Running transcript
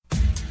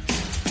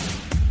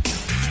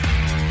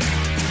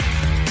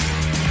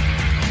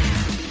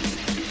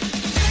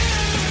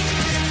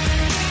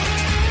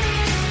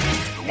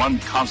one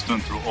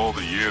constant through all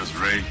the years,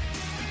 Ray,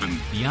 has been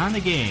Beyond the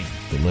Game.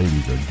 The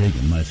ladies are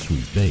digging my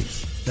sweet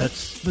bass.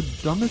 That's the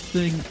dumbest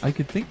thing I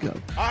could think of.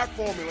 Our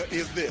formula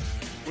is this.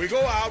 We go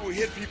out, we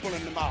hit people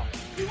in the mouth.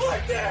 You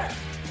like that?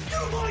 You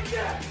like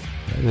that?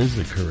 That is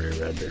a career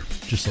ender,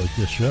 just like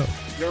this show.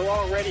 You're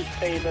already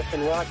famous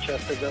in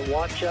Rochester, but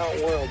watch out,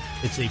 world.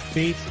 It's a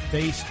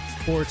faith-based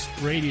sports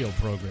radio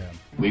program.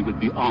 We would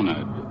be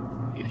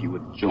honored if you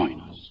would join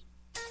us.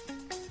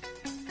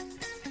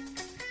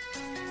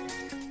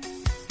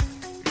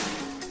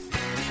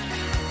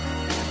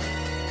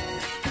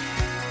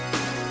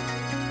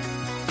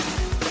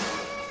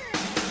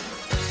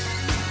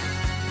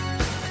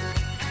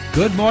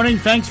 Good morning.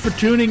 Thanks for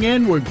tuning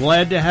in. We're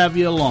glad to have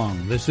you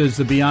along. This is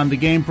the Beyond the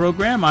Game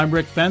program. I'm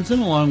Rick Benson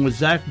along with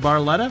Zach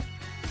Barletta.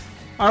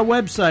 Our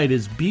website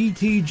is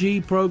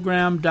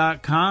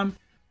btgprogram.com,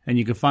 and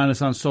you can find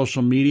us on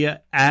social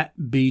media at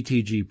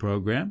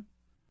btgprogram.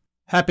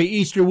 Happy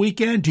Easter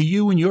weekend to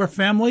you and your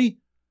family.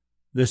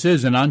 This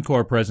is an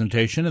encore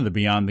presentation of the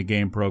Beyond the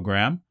Game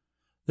program.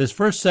 This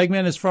first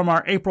segment is from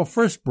our April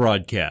 1st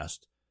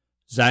broadcast.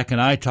 Zach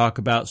and I talk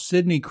about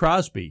Sidney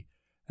Crosby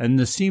and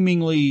the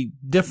seemingly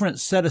different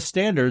set of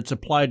standards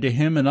applied to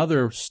him and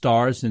other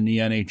stars in the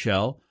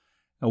NHL.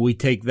 And we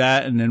take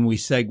that and then we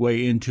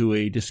segue into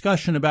a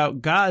discussion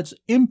about God's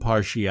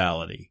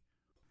impartiality.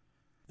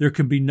 There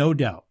can be no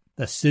doubt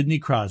that Sidney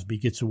Crosby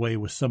gets away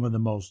with some of the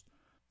most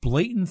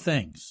blatant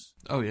things.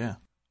 Oh, yeah.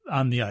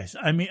 On the ice.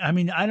 I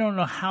mean, I don't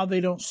know how they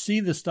don't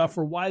see the stuff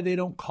or why they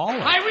don't call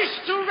it. I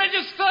wish to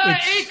register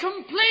a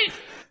complaint.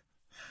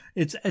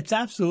 It's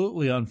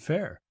absolutely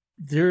unfair.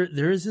 There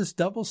is this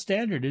double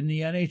standard in the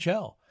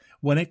NHL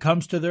when it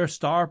comes to their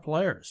star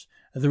players.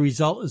 The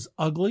result is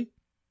ugly,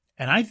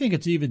 and I think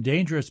it's even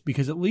dangerous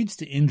because it leads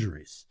to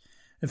injuries.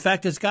 In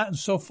fact, it's gotten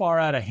so far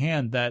out of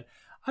hand that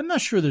I'm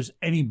not sure there's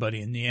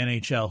anybody in the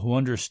NHL who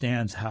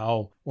understands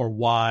how or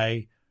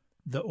why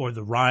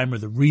the rhyme or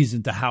the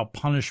reason to how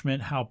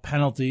punishment, how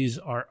penalties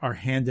are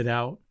handed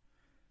out.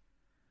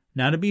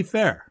 Now, to be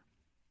fair,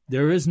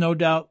 there is no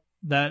doubt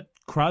that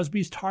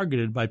Crosby's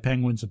targeted by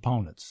Penguins'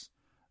 opponents.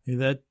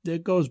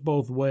 That goes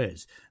both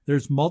ways.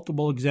 There's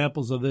multiple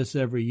examples of this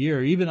every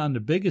year, even on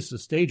the biggest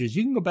of stages.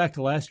 You can go back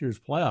to last year's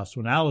playoffs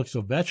when Alex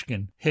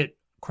Ovechkin hit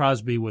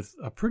Crosby with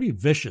a pretty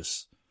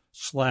vicious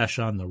slash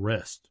on the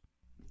wrist.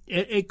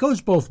 It goes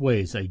both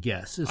ways, I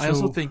guess. I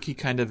also think he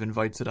kind of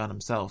invites it on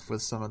himself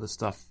with some of the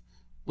stuff,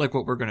 like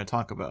what we're going to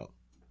talk about.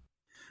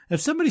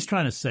 If somebody's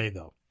trying to say,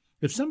 though,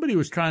 if somebody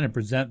was trying to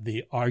present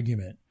the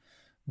argument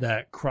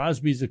that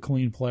Crosby's a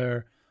clean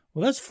player,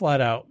 well, that's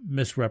flat out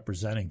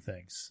misrepresenting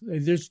things.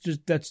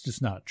 That's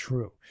just not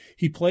true.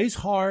 He plays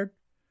hard.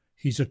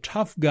 He's a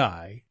tough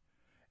guy.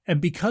 And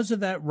because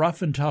of that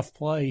rough and tough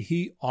play,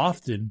 he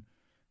often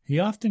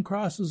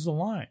crosses the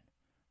line.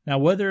 Now,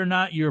 whether or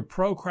not you're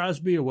pro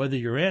Crosby or whether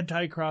you're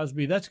anti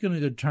Crosby, that's going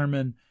to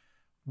determine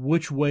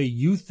which way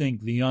you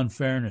think the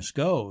unfairness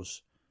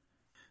goes.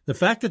 The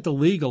fact that the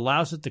league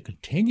allows it to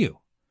continue,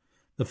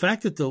 the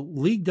fact that the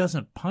league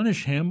doesn't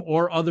punish him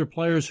or other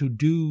players who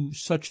do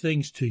such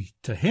things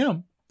to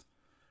him,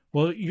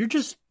 well, you're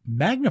just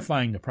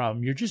magnifying the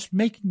problem. You're just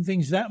making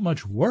things that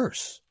much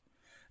worse.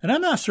 And I'm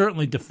not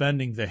certainly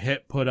defending the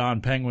hit put on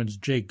Penguins'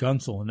 Jake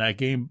Guentzel in that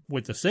game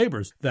with the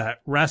Sabres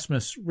that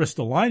Rasmus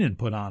Ristolainen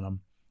put on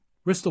him.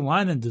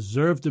 Ristolainen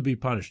deserved to be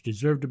punished,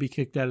 deserved to be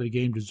kicked out of the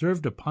game,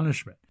 deserved a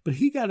punishment. But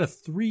he got a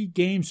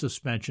 3-game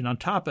suspension on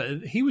top of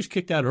it. He was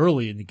kicked out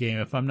early in the game,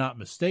 if I'm not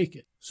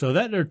mistaken. So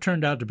that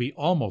turned out to be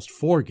almost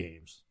 4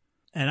 games.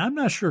 And I'm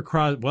not sure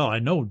I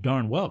know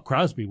darn well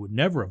Crosby would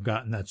never have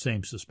gotten that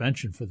same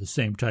suspension for the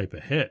same type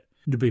of hit.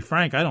 And to be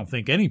frank, I don't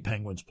think any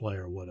Penguins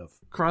player would have.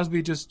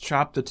 Crosby just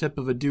chopped the tip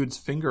of a dude's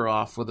finger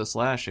off with a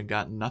slash and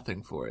got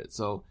nothing for it.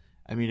 So,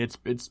 I mean,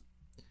 it's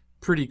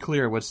pretty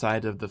clear what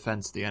side of the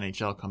fence the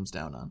NHL comes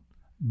down on.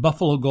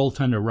 Buffalo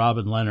goaltender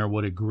Robin Lehner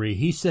would agree.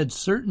 He said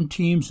certain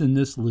teams in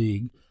this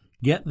league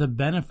get the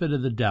benefit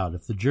of the doubt.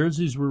 If the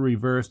jerseys were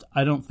reversed,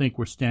 I don't think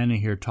we're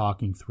standing here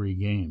talking 3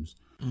 games.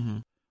 Mm-hmm.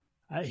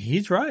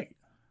 He's right.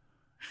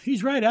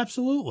 He's right,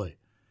 absolutely.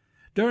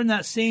 During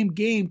that same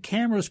game,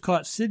 cameras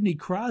caught Sidney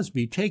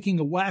Crosby taking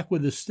a whack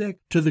with a stick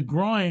to the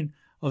groin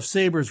of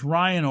Sabres'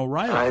 Ryan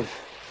O'Reilly. I've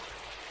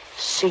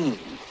seen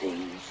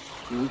things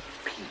you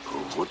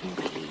people wouldn't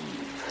believe.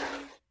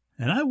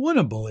 And I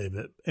wouldn't believe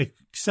it,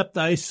 except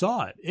I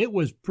saw it. It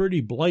was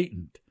pretty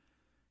blatant.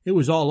 It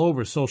was all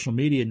over social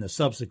media in the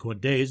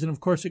subsequent days, and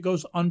of course it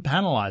goes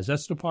unpenalized.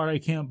 That's the part I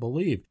can't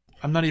believe.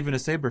 I'm not even a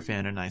Sabre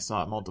fan, and I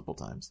saw it multiple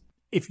times.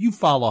 If you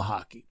follow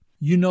hockey,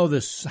 you know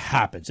this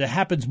happens. It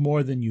happens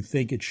more than you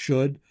think it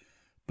should,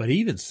 but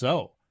even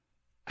so,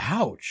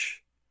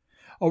 ouch.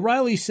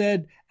 O'Reilly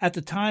said, at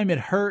the time it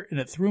hurt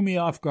and it threw me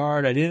off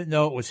guard. I didn't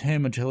know it was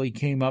him until he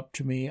came up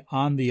to me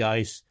on the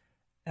ice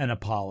and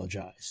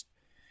apologized.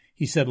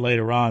 He said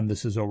later on,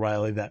 this is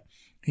O'Reilly, that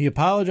he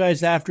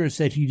apologized after and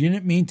said he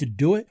didn't mean to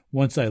do it.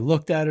 Once I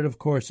looked at it, of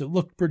course, it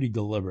looked pretty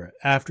deliberate.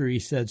 After he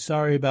said,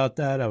 sorry about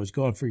that, I was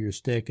going for your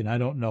stick and I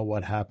don't know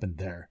what happened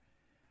there.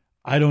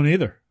 I don't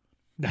either.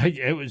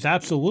 It was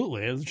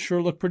absolutely. It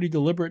sure looked pretty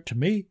deliberate to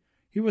me.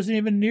 He wasn't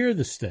even near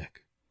the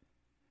stick.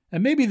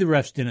 And maybe the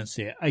refs didn't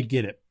see it. I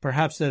get it.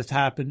 Perhaps that's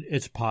happened.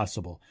 It's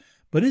possible.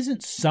 But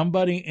isn't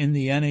somebody in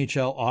the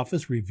NHL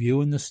office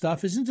reviewing the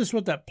stuff? Isn't this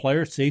what that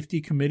player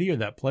safety committee or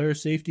that player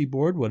safety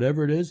board,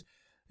 whatever it is,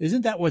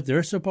 isn't that what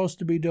they're supposed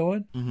to be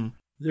doing? Mm-hmm.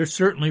 They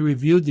certainly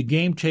reviewed the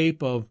game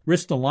tape of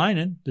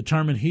Ristolainen,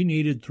 determined he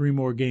needed 3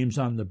 more games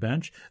on the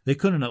bench. They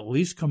couldn't at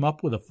least come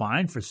up with a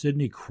fine for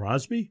Sidney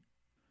Crosby?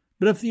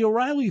 But if the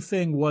O'Reilly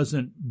thing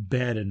wasn't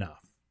bad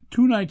enough,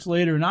 2 nights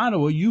later in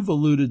Ottawa, you've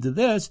alluded to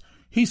this,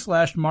 he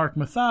slashed Marc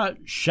Methot,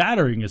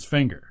 shattering his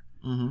finger,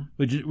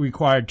 which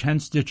required 10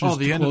 stitches to close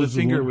the end of the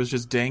finger wound. was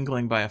just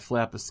dangling by a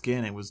flap of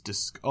skin. It was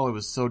it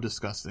was so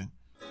disgusting.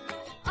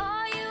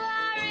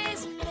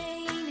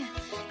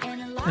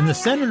 And the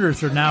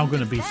Senators are now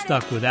going to be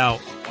stuck without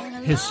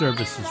his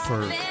services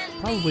for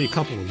probably a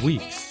couple of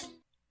weeks.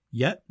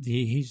 Yet,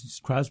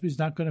 Crosby's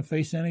not going to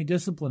face any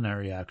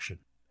disciplinary action.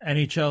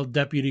 NHL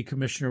Deputy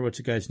Commissioner, what's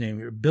the guy's name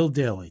here? Bill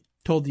Daley,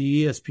 told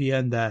the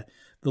ESPN that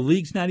the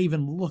league's not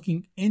even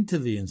looking into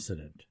the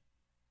incident.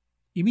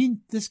 You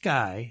mean this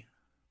guy,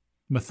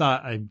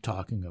 Methot I'm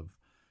talking of,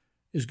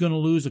 is going to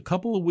lose a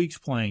couple of weeks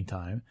playing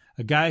time,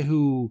 a guy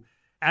who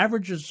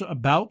averages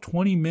about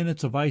 20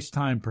 minutes of ice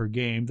time per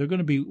game. They're going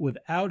to be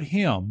without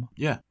him.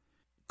 Yeah.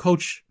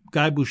 Coach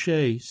Guy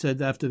Boucher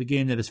said after the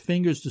game that his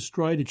finger's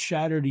destroyed, it's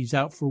shattered, he's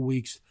out for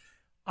weeks.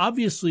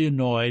 Obviously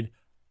annoyed.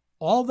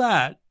 All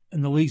that,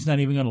 and the league's not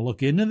even going to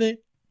look into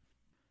it.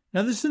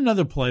 Now, this is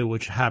another play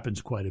which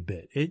happens quite a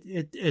bit.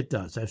 It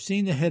does. I've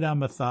seen the hit on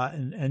Methot,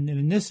 and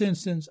in this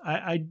instance,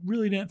 I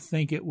really didn't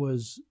think it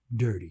was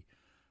dirty.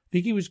 I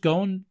think he was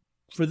going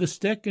for the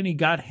stick, and he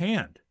got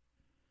hand.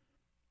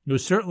 It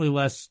was certainly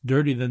less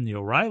dirty than the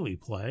O'Reilly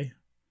play.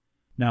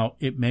 Now,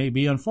 it may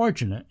be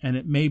unfortunate, and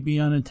it may be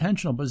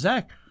unintentional, but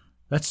Zach,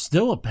 that's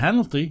still a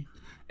penalty.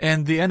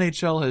 And the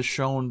NHL has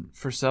shown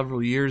for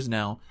several years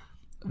now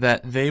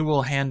that they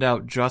will hand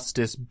out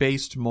justice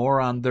based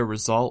more on the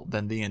result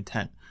than the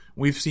intent.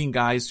 We've seen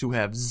guys who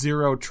have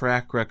zero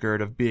track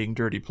record of being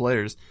dirty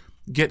players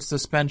get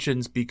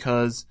suspensions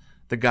because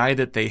the guy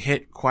that they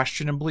hit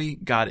questionably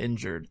got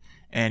injured.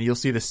 And you'll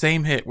see the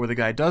same hit where the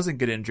guy doesn't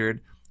get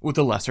injured with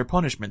a lesser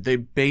punishment. They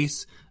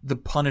base the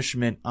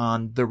punishment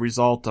on the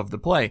result of the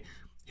play.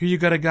 Here you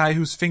got a guy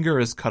whose finger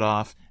is cut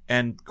off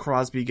and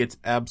Crosby gets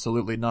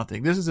absolutely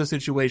nothing. This is a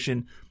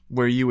situation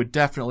where you would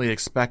definitely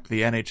expect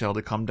the NHL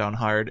to come down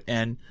hard,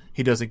 and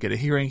he doesn't get a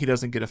hearing, he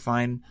doesn't get a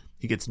fine,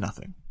 he gets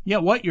nothing. Yeah,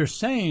 what you're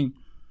saying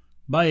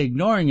by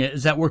ignoring it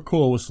is that we're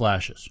cool with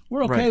slashes.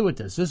 We're okay with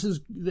this. This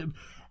is, and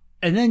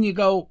then you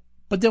go,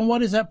 but then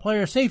what is that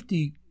player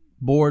safety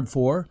board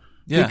for?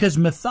 Yeah. Because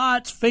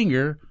Methot's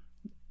finger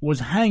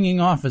was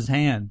hanging off his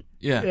hand.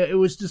 Yeah. It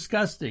was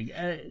disgusting.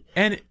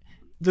 And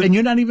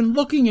you're not even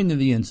looking into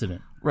the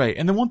incident. Right.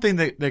 And the one thing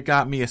that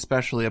got me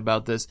especially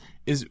about this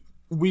is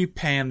we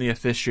pan the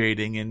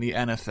officiating in the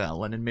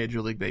NFL and in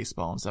Major League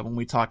Baseball and stuff when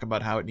we talk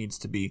about how it needs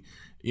to be,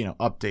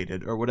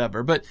 updated or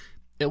whatever. But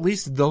at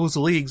least those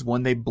leagues,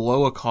 when they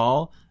blow a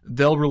call,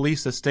 they'll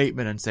release a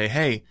statement and say,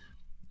 hey,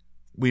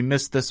 we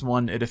missed this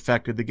one. It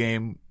affected the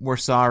game. We're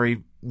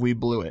sorry. We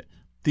blew it.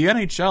 The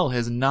NHL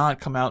has not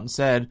come out and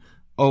said,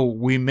 oh,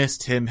 we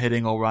missed him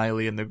hitting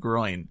O'Reilly in the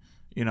groin,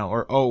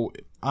 or, oh,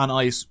 on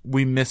ice,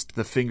 we missed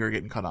the finger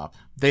getting cut off.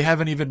 They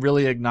haven't even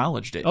really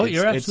acknowledged it. Oh,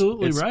 you're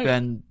absolutely right. It's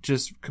been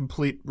just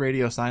complete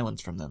radio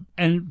silence from them.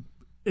 And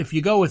if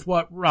you go with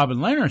what Robin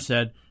Lehner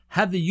said,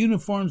 had the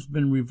uniforms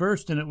been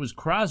reversed and it was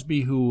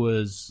Crosby who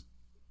was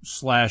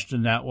slashed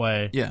in that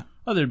way,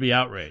 there'd be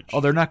outrage. Oh,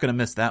 they're not going to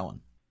miss that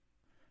one.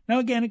 Now,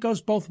 again, it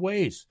goes both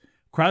ways.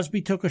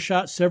 Crosby took a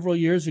shot several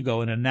years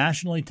ago in a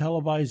nationally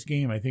televised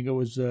game. I think it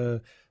was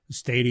a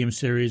Stadium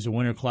Series, a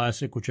Winter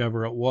Classic,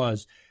 whichever it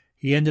was.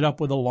 He ended up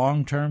with a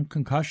long-term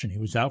concussion. He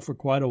was out for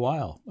quite a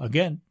while.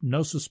 Again,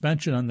 no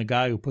suspension on the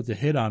guy who put the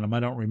hit on him. I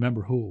don't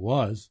remember who it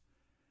was.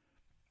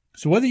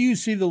 So whether you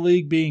see the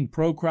league being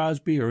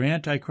pro-Crosby or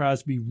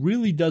anti-Crosby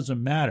really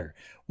doesn't matter.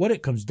 What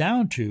it comes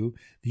down to,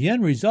 the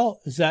end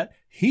result is that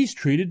he's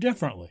treated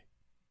differently.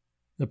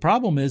 The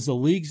problem is the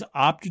league's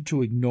opted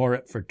to ignore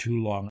it for too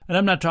long. And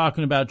I'm not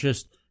talking about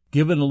just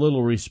giving a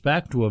little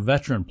respect to a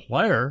veteran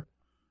player.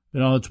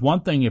 It's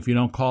one thing if you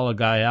don't call a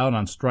guy out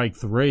on strike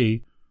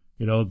 3.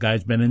 A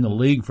guy's been in the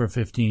league for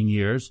 15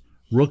 years.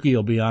 Rookie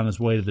will be on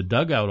his way to the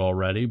dugout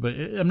already. But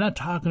I'm not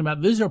talking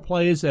about, these are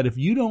plays that if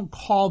you don't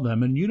call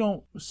them and you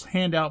don't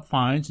hand out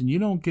fines and you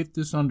don't get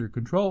this under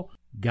control,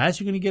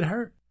 guys are going to get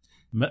hurt.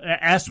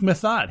 Ask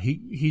Methot.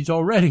 He's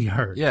already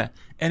hurt. Yeah,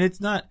 and it's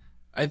not,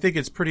 I think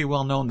it's pretty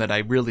well known that I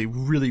really,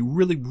 really,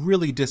 really,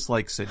 really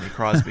dislike Sidney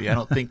Crosby. I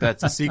don't think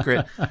that's a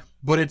secret.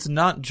 But it's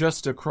not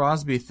just a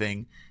Crosby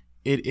thing.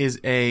 It is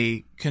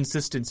a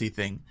consistency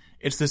thing.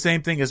 It's the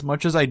same thing. As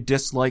much as I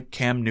dislike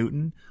Cam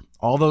Newton,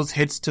 all those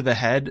hits to the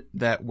head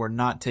that were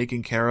not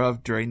taken care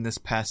of during this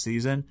past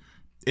season,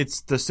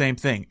 it's the same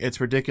thing. It's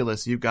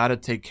ridiculous. You've got to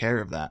take care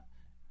of that.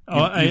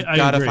 You've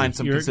got to find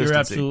some consistency. You're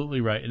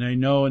absolutely right. And I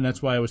know, and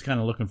that's why I was kind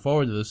of looking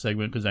forward to this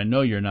segment, because I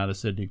know you're not a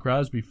Sidney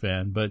Crosby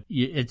fan, but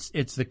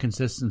it's the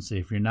consistency.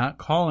 If you're not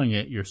calling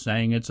it, you're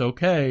saying it's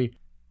okay,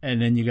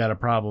 and then you got a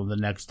problem the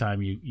next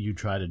time you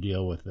try to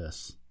deal with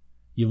this.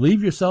 You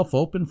leave yourself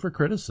open for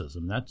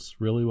criticism. That's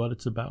really what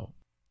it's about.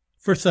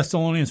 1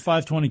 Thessalonians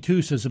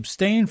 5:22 says,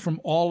 abstain from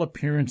all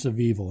appearance of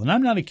evil. And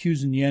I'm not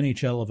accusing the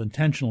NHL of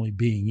intentionally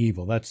being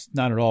evil. That's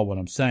not at all what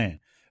I'm saying.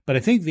 But I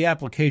think the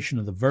application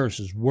of the verse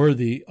is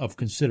worthy of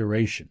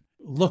consideration.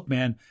 Look,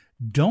 man,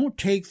 don't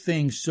take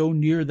things so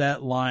near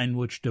that line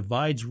which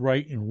divides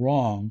right and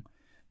wrong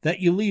that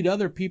you lead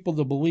other people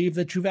to believe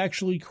that you've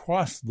actually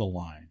crossed the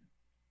line.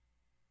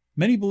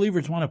 Many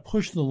believers want to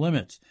push the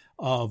limits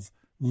of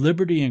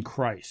liberty in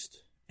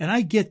Christ. And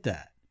I get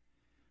that.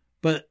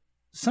 But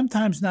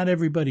sometimes not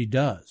everybody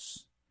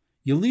does.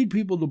 You lead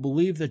people to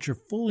believe that you're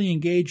fully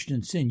engaged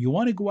in sin. You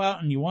want to go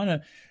out and you want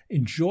to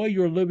enjoy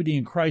your liberty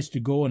in Christ to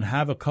go and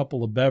have a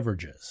couple of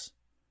beverages.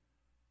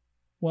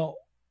 Well,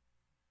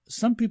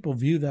 some people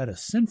view that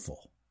as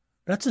sinful.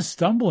 That's a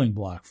stumbling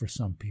block for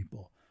some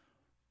people.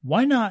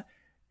 Why not,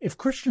 if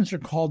Christians are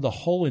called to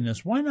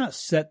holiness, why not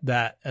set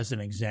that as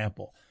an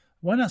example?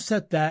 Why not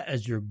set that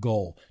as your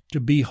goal, to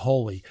be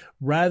holy,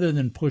 rather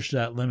than push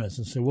that limits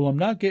and say, well, I'm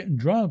not getting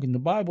drunk, and the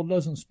Bible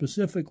doesn't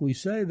specifically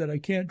say that I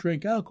can't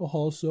drink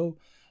alcohol, so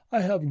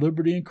I have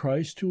liberty in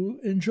Christ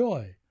to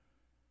enjoy.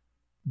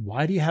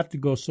 Why do you have to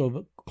go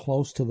so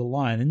close to the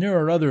line? And there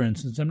are other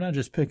instances. I'm not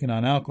just picking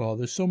on alcohol.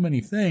 There's so many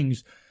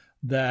things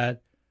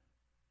that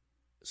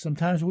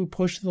sometimes we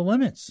push the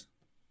limits.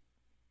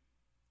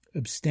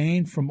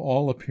 Abstain from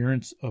all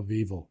appearance of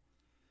evil.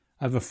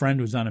 I have a friend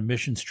who was on a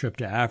missions trip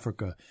to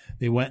Africa.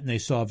 They went and they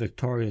saw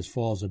Victoria's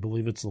Falls. I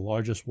believe it's the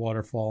largest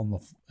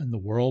waterfall in the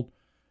world.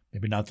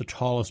 Maybe not the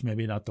tallest,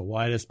 maybe not the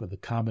widest, but the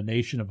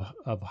combination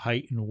of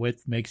height and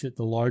width makes it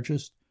the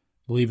largest.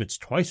 I believe it's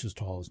twice as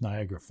tall as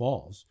Niagara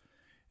Falls.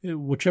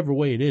 Whichever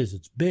way it is,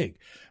 it's big.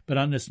 But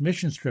on this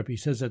missions trip, he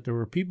says that there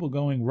were people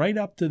going right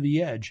up to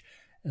the edge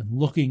and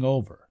looking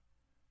over.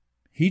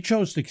 He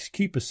chose to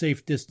keep a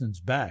safe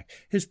distance back.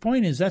 His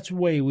point is that's the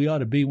way we ought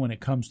to be when it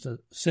comes to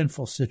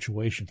sinful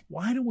situations.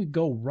 Why don't we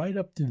go right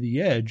up to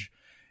the edge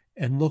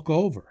and look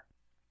over?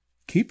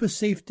 Keep a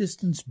safe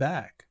distance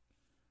back.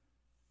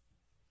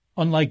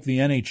 Unlike the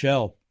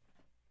NHL,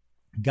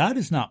 God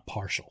is not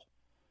partial.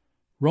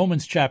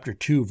 Romans chapter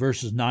 2,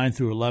 verses 9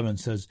 through 11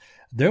 says,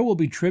 there will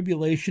be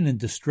tribulation and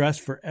distress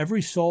for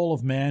every soul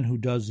of man who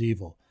does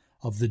evil,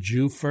 of the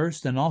Jew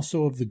first and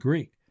also of the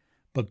Greek.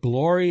 But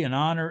glory and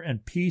honor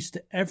and peace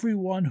to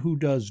everyone who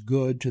does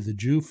good, to the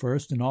Jew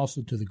first and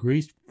also to the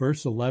Greek.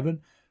 Verse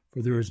 11,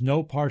 for there is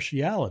no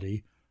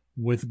partiality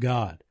with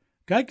God.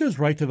 God goes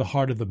right to the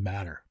heart of the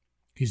matter.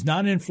 He's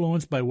not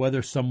influenced by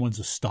whether someone's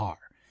a star.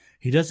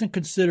 He doesn't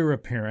consider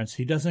appearance.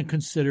 He doesn't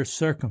consider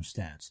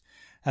circumstance.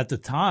 At the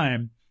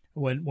time,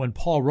 when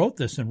Paul wrote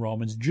this in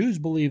Romans, Jews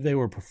believed they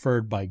were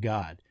preferred by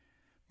God.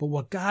 But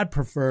what God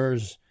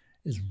prefers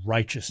is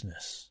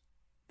righteousness.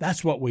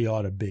 That's what we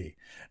ought to be.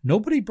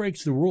 Nobody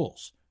breaks the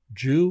rules.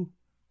 Jew,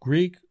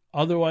 Greek,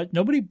 otherwise,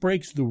 nobody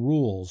breaks the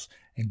rules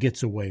and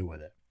gets away with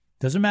it.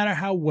 Doesn't matter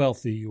how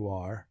wealthy you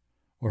are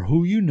or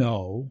who you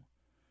know.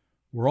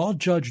 We're all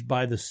judged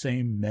by the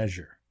same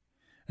measure.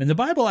 And the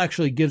Bible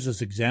actually gives us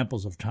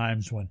examples of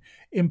times when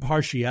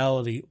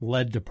impartiality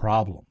led to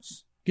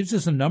problems. It gives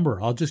us a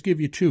number. I'll just give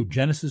you two.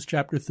 Genesis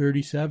chapter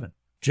 37.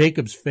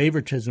 Jacob's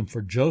favoritism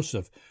for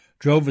Joseph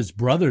drove his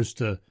brothers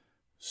to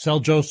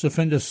sell Joseph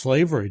into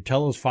slavery,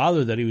 tell his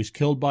father that he was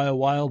killed by a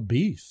wild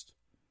beast.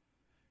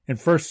 In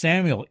 1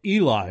 Samuel,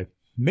 Eli,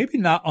 maybe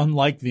not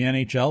unlike the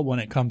NHL when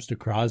it comes to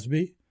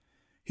Crosby,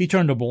 he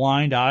turned a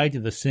blind eye to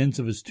the sins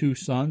of his two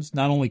sons,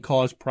 not only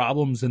caused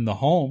problems in the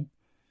home,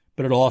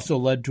 but it also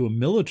led to a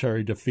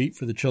military defeat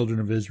for the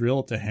children of Israel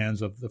at the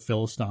hands of the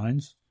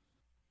Philistines.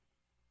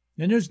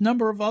 And there's a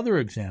number of other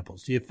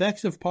examples. The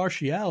effects of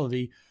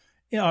impartiality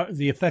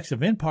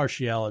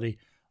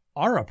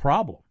are a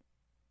problem.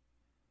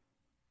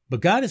 But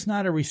God is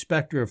not a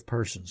respecter of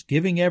persons,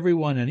 giving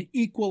everyone an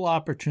equal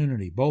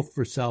opportunity, both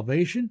for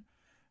salvation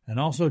and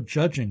also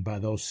judging by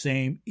those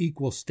same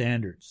equal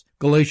standards.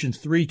 Galatians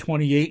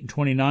 3:28 and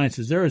 29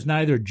 says, there is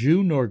neither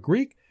Jew nor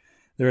Greek,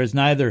 there is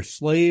neither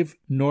slave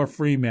nor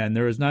free man,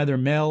 there is neither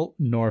male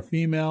nor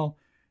female.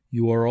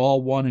 You are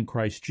all one in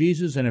Christ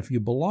Jesus, and if you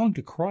belong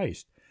to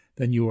Christ,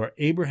 then you are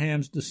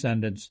Abraham's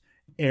descendants,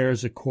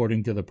 heirs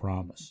according to the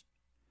promise.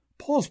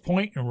 Paul's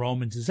point in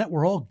Romans is that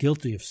we're all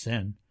guilty of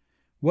sin.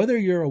 Whether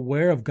you're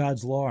aware of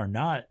God's law or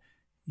not,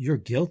 you're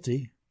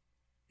guilty.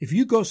 If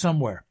you go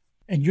somewhere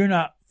and you're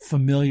not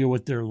familiar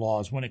with their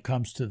laws when it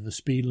comes to the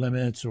speed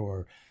limits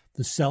or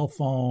the cell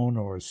phone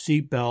or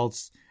seat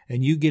belts,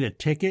 and you get a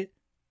ticket,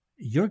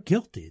 you're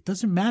guilty. It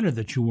doesn't matter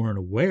that you weren't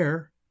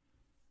aware.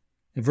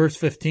 In verse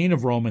 15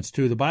 of Romans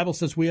 2, the Bible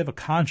says we have a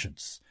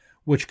conscience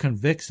which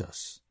convicts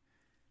us.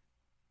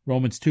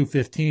 Romans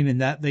 2:15, in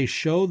that they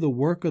show the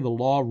work of the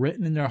law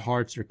written in their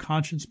hearts, their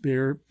conscience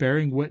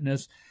bearing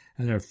witness,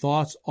 and their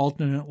thoughts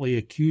alternately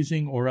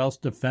accusing or else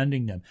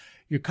defending them.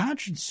 Your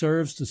conscience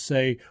serves to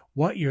say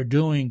what you're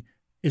doing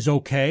is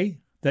okay,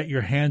 that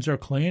your hands are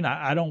clean.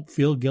 I don't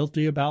feel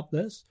guilty about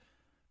this.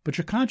 But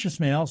your conscience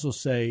may also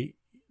say,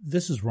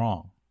 this is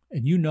wrong,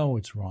 and you know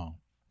it's wrong.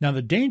 Now,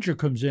 the danger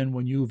comes in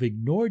when you've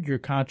ignored your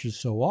conscience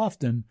so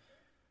often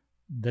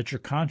that your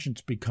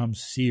conscience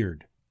becomes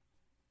seared.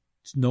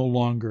 It's no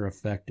longer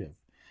effective.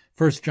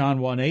 1 John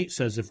 1:8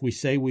 says, if we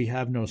say we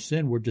have no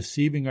sin, we're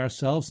deceiving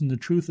ourselves and the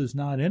truth is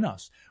not in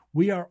us.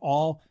 We are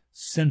all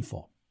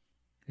sinful,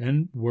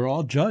 and we're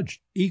all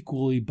judged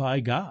equally by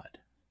God.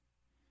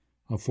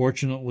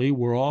 Unfortunately,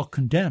 we're all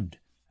condemned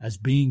as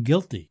being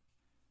guilty.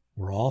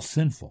 We're all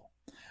sinful,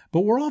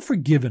 but we're all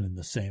forgiven in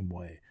the same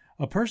way.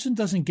 A person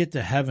doesn't get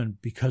to heaven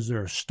because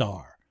they're a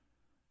star.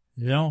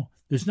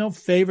 There's no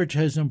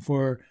favoritism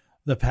for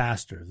the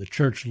pastor, the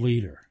church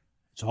leader.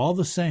 It's all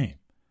the same.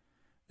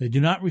 They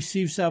do not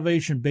receive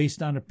salvation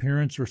based on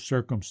appearance or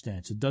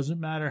circumstance. It doesn't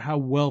matter how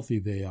wealthy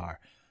they are.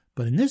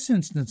 But in this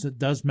instance, it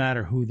does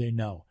matter who they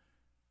know.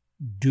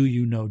 Do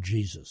you know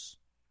Jesus?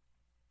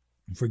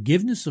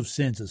 Forgiveness of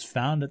sins is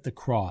found at the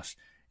cross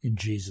in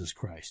Jesus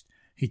Christ.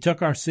 He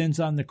took our sins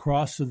on the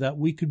cross so that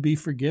we could be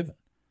forgiven.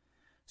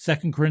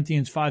 2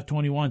 Corinthians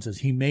 5:21 says,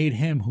 He made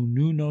him who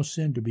knew no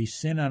sin to be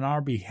sin on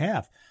our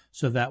behalf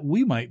so that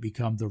we might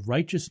become the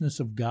righteousness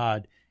of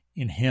God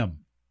in him.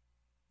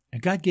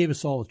 And God gave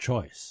us all a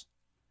choice.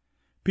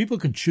 People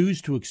can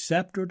choose to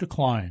accept or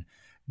decline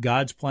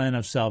God's plan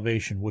of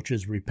salvation, which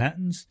is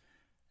repentance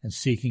and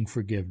seeking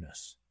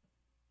forgiveness.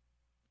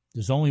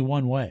 There's only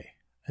one way,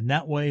 and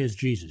that way is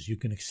Jesus. You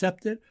can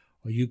accept it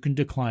or you can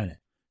decline it.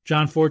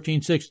 John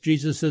 14:6,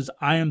 Jesus says,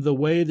 I am the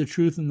way, the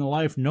truth, and the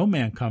life. No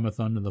man cometh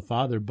unto the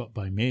Father but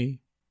by me.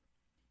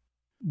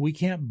 We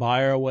can't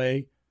buy our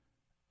way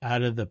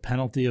out of the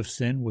penalty of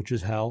sin, which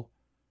is hell.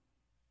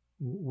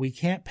 We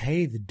can't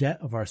pay the debt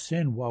of our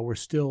sin while we're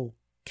still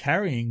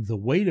carrying the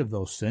weight of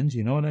those sins.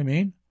 You know what I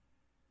mean?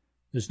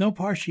 There's no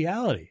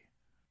partiality.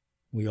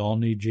 We all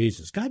need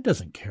Jesus. God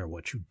doesn't care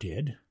what you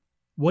did.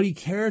 What he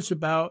cares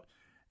about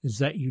is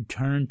that you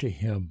turn to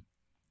him.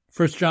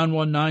 1 John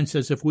 1:9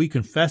 says, if we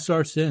confess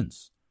our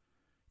sins,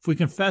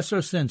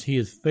 he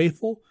is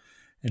faithful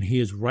and he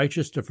is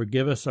righteous to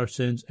forgive us our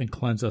sins and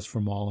cleanse us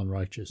from all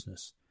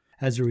unrighteousness.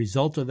 As a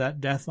result of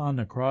that death on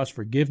the cross,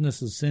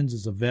 forgiveness of sins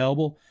is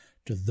available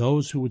to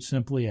those who would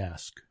simply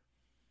ask.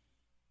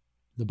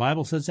 The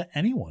Bible says that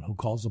anyone who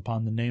calls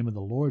upon the name of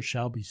the Lord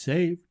shall be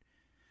saved.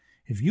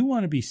 If you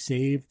want to be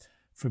saved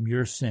from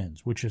your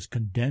sins, which has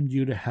condemned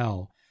you to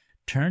hell,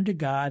 turn to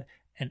God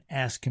and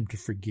ask him to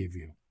forgive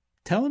you.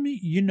 Tell him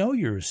you know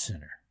you're a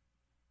sinner.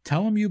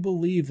 Tell him you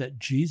believe that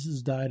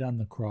Jesus died on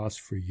the cross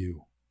for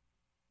you.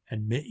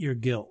 Admit your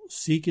guilt.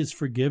 Seek his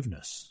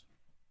forgiveness.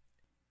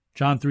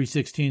 John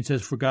 3:16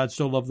 says, For God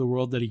so loved the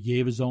world that he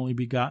gave his only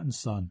begotten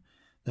Son,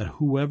 that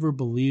whoever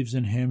believes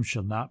in him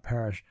shall not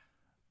perish,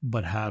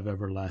 but have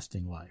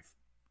everlasting life.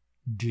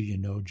 Do you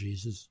know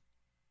Jesus?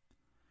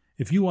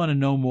 If you want to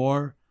know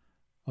more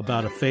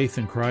about a faith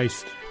in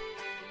Christ,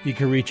 you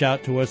can reach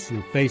out to us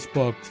through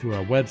Facebook, through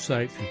our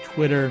website, through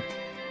Twitter,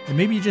 and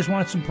maybe you just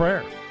want some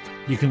prayer.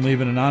 You can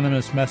leave an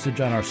anonymous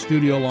message on our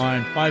studio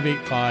line,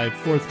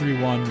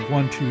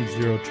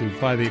 585-431-1202,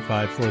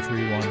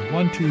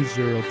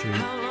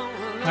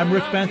 585-431-1202. I'm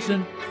Rick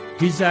Benson.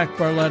 He's Zach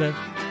Barletta.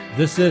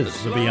 This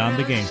is the Beyond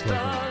the Game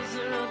program.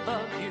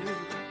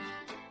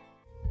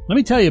 Let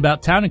me tell you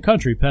about Town &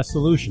 Country Pest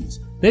Solutions.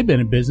 They've been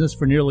in business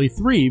for nearly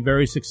 3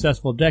 very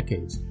successful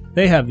decades.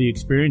 They have the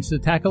experience to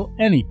tackle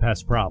any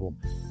pest problem,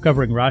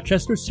 covering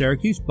Rochester,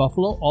 Syracuse,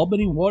 Buffalo,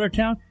 Albany,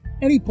 Watertown.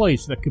 Any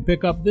place that could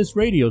pick up this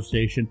radio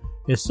station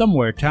is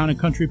somewhere Town &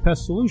 Country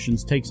Pest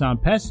Solutions takes on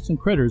pests and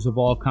critters of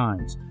all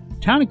kinds.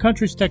 Town &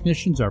 Country's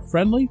technicians are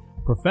friendly,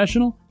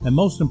 professional, and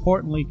most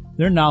importantly,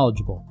 they're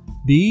knowledgeable.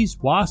 Bees,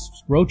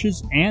 wasps,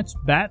 roaches, ants,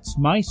 bats,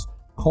 mice,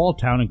 call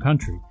Town &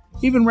 Country.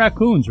 Even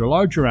raccoons or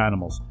larger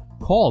animals,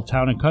 call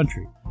Town &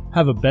 Country.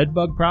 Have a bed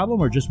bug problem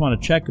or just want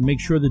to check and make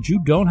sure that you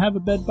don't have a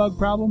bed bug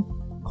problem?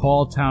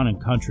 Call Town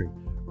 & Country.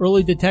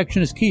 Early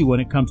detection is key when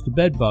it comes to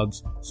bed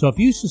bugs, so if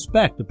you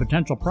suspect a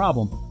potential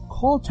problem,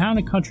 call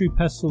Town & Country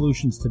Pest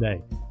Solutions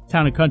today.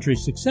 Town &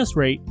 Country's success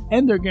rate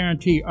and their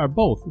guarantee are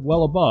both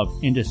well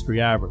above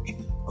industry average.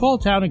 Call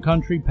Town &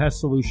 Country Pest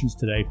Solutions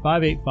today,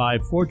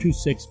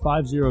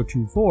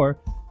 585-426-5024.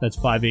 That's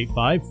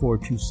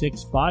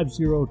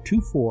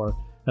 585-426-5024.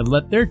 And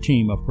let their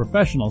team of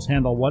professionals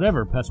handle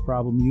whatever pest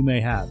problem you may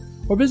have.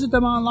 Or visit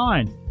them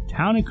online,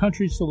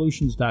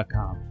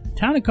 townandcountrysolutions.com.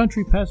 Town &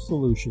 Country Pest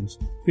Solutions,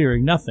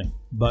 fearing nothing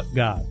but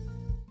God.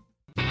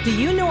 Do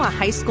you know a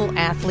high school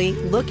athlete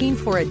looking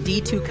for a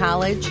D2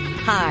 college?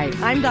 Hi,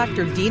 I'm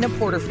Dr. Dina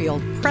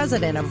Porterfield,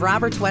 president of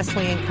Roberts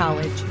Wesleyan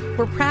College.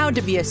 We're proud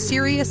to be a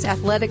serious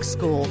athletic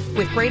school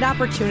with great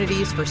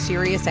opportunities for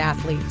serious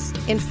athletes.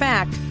 In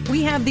fact,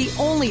 we have the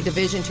only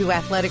Division II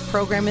athletic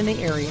program in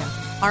the area.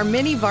 Our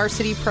many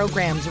varsity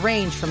programs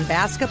range from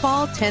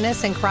basketball,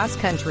 tennis, and cross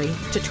country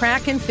to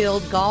track and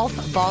field, golf,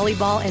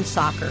 volleyball, and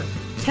soccer.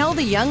 Tell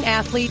the young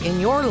athlete in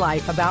your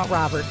life about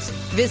Roberts.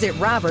 Visit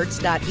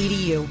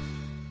roberts.edu.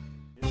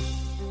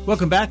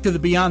 Welcome back to the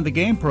Beyond the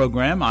Game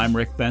program. I'm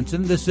Rick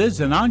Benson. This is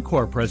an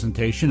encore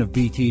presentation of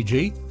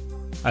BTG.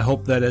 I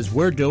hope that as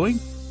we're doing,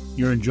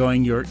 you're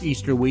enjoying your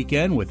Easter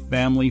weekend with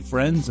family,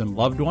 friends, and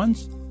loved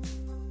ones.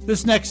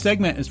 This next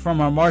segment is from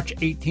our March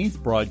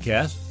 18th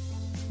broadcast.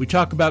 We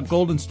talk about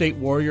Golden State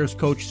Warriors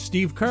coach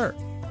Steve Kerr.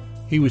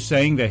 He was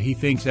saying that he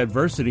thinks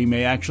adversity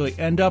may actually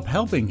end up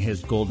helping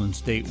his Golden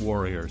State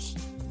Warriors.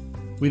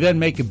 We then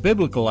make a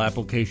biblical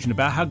application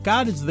about how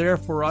God is there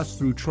for us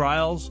through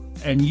trials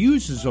and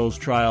uses those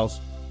trials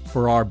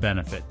for our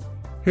benefit.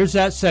 Here's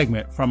that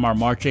segment from our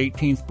March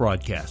 18th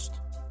broadcast.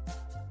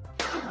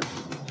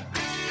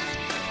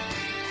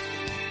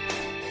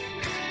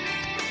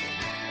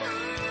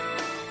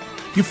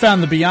 You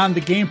found the Beyond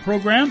the Game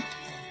program.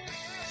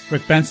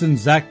 Rick Benson,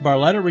 Zach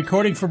Barletta,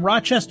 recording from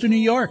Rochester, New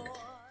York.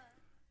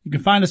 You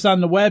can find us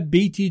on the web,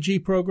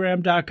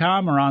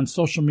 btgprogram.com, or on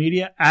social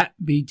media at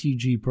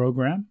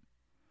btgprogram.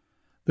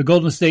 The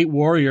Golden State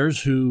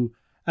Warriors, who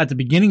at the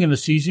beginning of the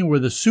season were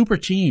the super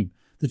team,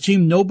 the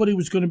team nobody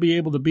was going to be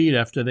able to beat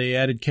after they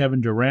added Kevin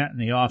Durant in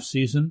the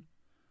offseason.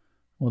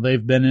 Well,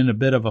 they've been in a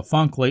bit of a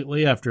funk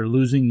lately after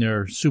losing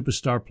their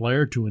superstar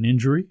player to an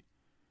injury.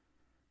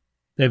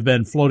 They've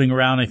been floating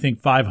around, I think,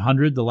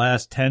 500 the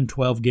last 10,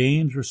 12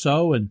 games or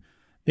so, and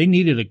they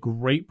needed a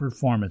great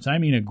performance. I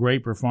mean a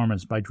great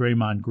performance by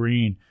Draymond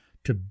Green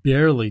to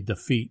barely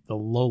defeat the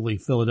lowly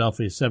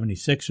Philadelphia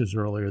 76ers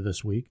earlier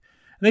this week.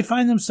 They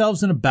find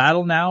themselves in a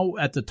battle now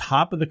at the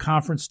top of the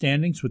conference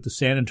standings with the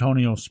San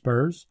Antonio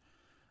Spurs,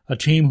 a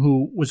team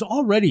who was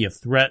already a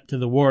threat to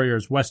the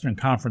Warriors' Western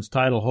Conference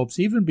title hopes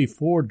even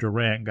before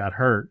Durant got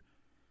hurt.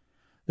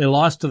 They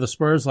lost to the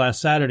Spurs last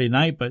Saturday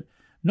night, but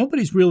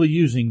nobody's really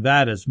using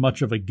that as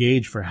much of a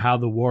gauge for how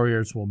the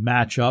Warriors will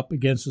match up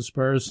against the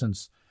Spurs,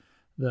 since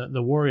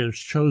the Warriors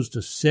chose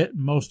to sit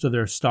most of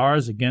their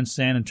stars against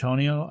San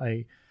Antonio.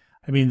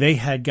 I mean, they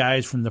had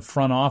guys from the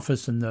front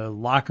office and the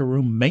locker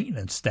room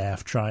maintenance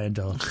staff trying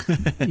to,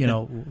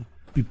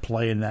 be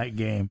playing that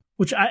game.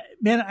 Which,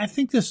 I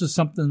think this is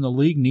something the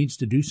league needs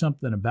to do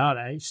something about.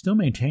 I still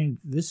maintain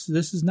this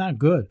is not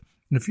good.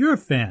 And if you're a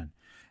fan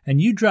and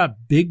you drop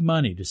big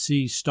money to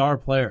see star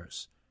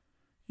players,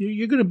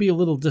 you're going to be a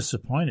little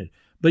disappointed.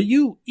 But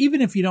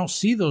even if you don't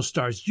see those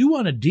stars, you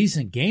want a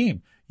decent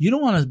game. You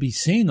don't want to be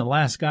seeing the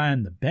last guy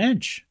on the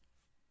bench.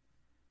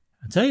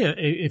 I tell you,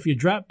 if you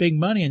drop big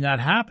money and that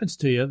happens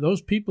to you,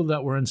 those people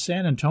that were in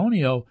San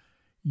Antonio,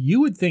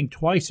 you would think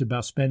twice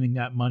about spending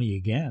that money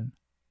again.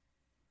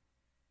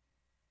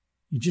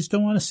 You just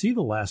don't want to see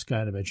the last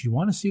guy on the bench. You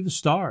want to see the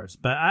stars.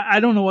 But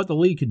I don't know what the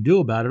league can do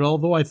about it,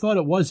 although I thought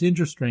it was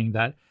interesting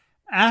that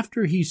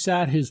after he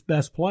sat his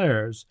best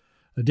players,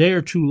 a day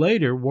or two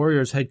later,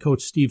 Warriors head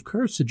coach Steve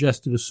Kerr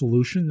suggested a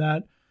solution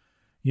that,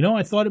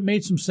 I thought it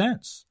made some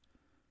sense.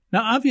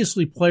 Now,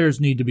 obviously,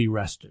 players need to be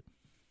rested.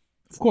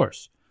 Of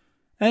course.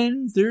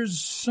 And there's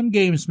some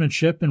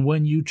gamesmanship in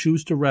when you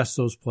choose to rest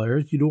those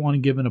players. You don't want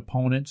to give an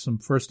opponent some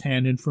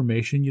first-hand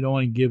information. You don't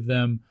want to give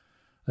them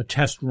a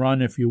test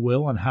run, if you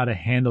will, on how to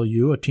handle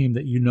you, a team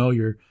that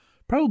you're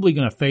probably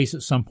going to face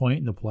at some point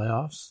in the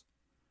playoffs.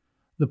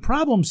 The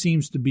problem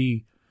seems to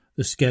be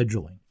the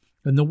scheduling.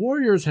 And the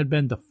Warriors had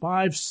been to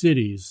 5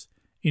 cities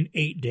in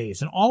 8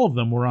 days, and all of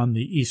them were on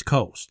the East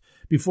Coast,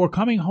 before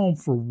coming home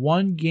for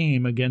one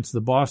game against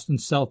the Boston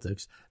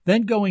Celtics,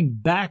 then going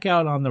back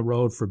out on the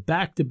road for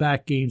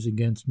back-to-back games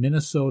against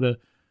Minnesota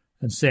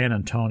and San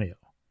Antonio.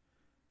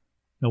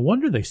 No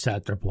wonder they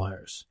sat their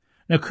players.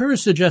 Now, Kerr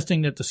is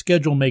suggesting that the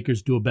schedule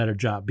makers do a better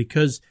job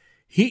because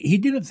he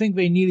didn't think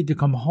they needed to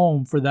come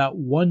home for that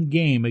one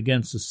game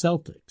against the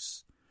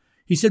Celtics.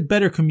 He said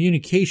better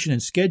communication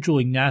and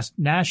scheduling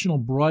national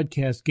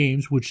broadcast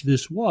games, which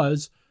this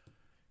was,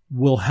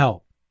 will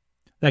help.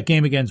 That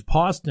game against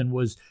Boston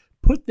was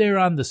put there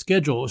on the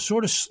schedule. It was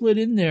sort of slid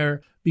in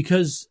there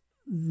because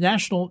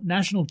national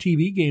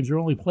TV games are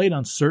only played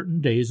on certain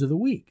days of the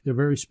week. They're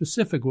very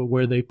specific with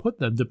where they put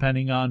them,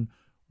 depending on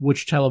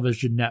which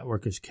television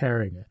network is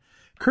carrying it.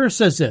 Kerr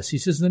says this. He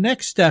says, the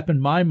next step in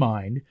my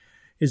mind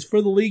is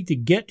for the league to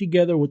get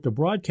together with the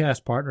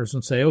broadcast partners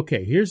and say,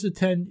 okay, here's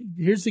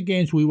the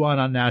games we want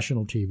on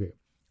national TV.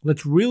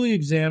 Let's really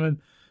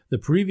examine the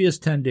previous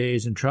 10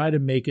 days and try to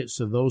make it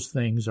so those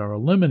things are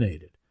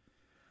eliminated.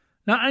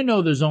 Now, I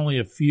know there's only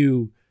a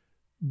few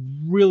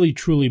really,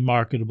 truly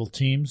marketable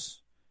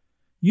teams.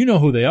 You know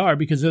who they are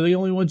because they're the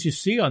only ones you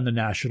see on the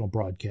national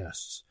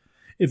broadcasts.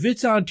 If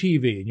it's on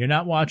TV and you're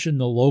not watching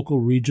the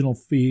local regional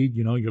feed,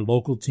 your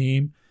local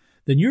team,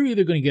 then you're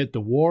either going to get the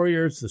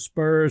Warriors, the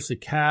Spurs, the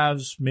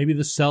Cavs, maybe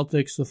the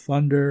Celtics, the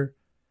Thunder.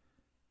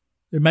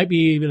 There might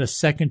be even a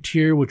second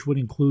tier, which would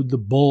include the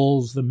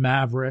Bulls, the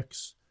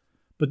Mavericks.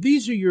 But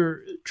these are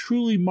your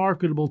truly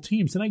marketable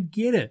teams, and I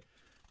get it.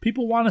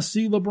 People want to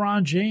see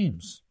LeBron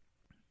James.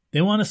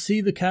 They want to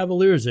see the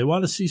Cavaliers. They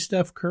want to see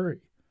Steph Curry.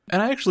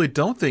 And I actually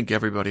don't think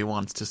everybody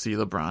wants to see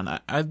LeBron.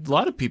 A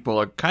lot of people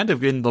are kind of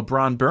getting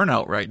LeBron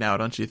burnout right now,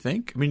 don't you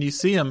think? I mean, you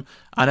see him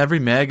on every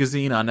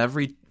magazine, on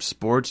every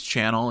sports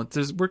channel.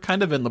 We're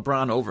kind of in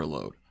LeBron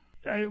overload.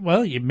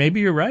 Well,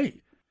 maybe you're right.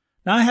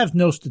 Now, I have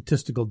no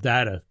statistical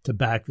data to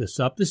back this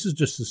up. This is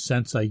just a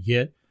sense I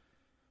get.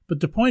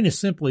 But the point is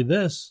simply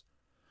this.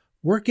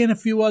 Work in a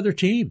few other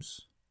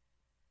teams.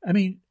 I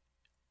mean,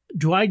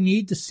 do I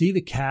need to see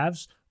the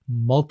Cavs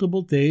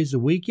multiple days a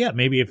week? Yeah,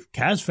 maybe if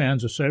Cavs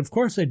fans are saying, of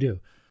course I do.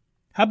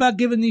 How about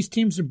giving these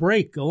teams a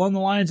break along the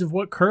lines of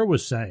what Kerr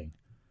was saying?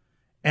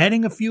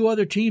 Adding a few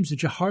other teams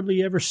that you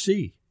hardly ever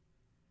see.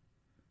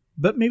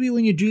 But maybe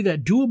when you do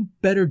that, do a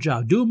better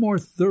job, do a more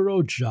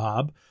thorough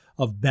job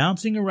of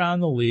bouncing around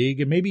the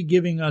league and maybe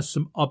giving us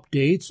some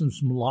updates and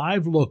some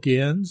live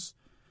look-ins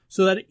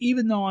so that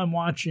even though I'm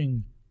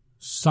watching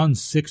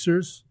Suns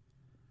Sixers,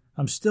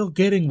 I'm still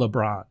getting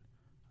LeBron.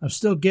 I'm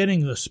still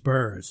getting the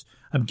Spurs.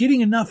 I'm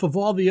getting enough of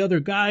all the other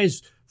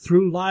guys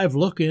through live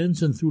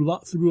look-ins and through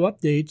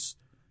updates,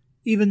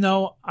 even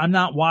though I'm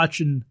not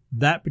watching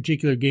that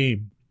particular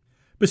game.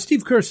 But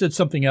Steve Kerr said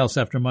something else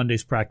after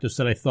Monday's practice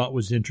that I thought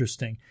was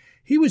interesting.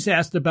 He was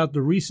asked about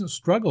the recent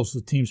struggles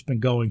the team's been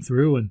going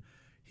through, and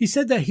he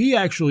said that he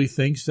actually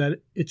thinks that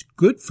it's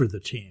good for the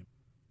team.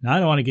 Now, I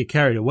don't want to get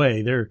carried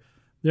away. They're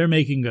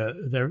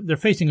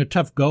facing a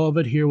tough go of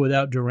it here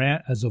without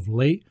Durant as of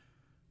late,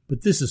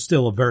 but this is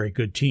still a very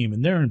good team,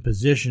 and they're in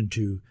position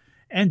to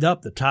end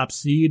up the top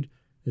seed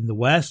in the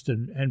West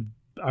and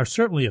are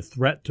certainly a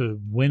threat to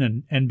win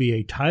an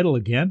NBA title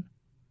again.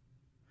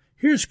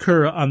 Here's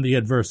Kerr on the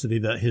adversity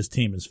that his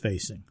team is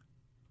facing.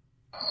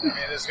 I mean,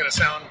 it's going to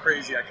sound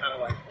crazy. I actually kind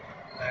of like it.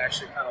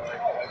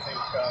 I think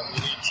we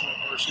need some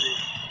adversity.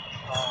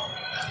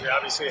 We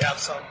obviously have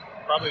some,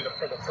 probably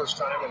for the first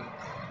time in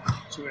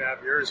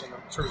 2.5 years in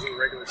terms of the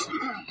regular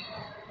season.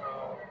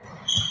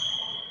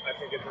 I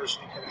think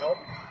adversity can help.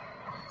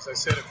 As I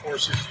said, it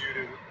forces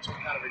you to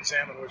kind of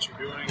examine what you're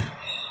doing,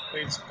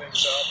 clean some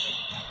things up,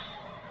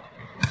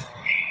 and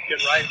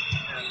get right.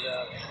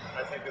 And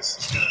I think this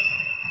is going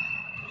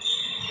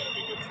to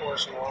be good for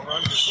us in the long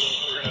run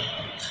because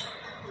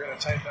we're going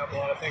to tighten up a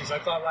lot of things. I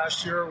thought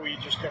last year we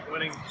just kept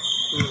winning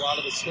through a lot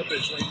of the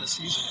slippage late in the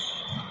season,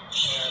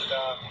 and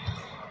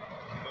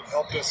it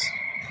helped us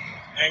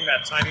hang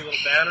that tiny little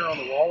banner on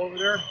the wall over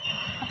there.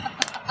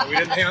 And we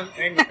didn't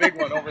hang the big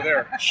one over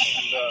there,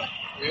 and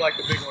we like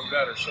the big one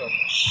better. So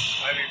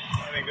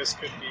I think this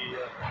could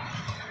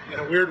be, in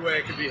a weird way,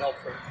 it could be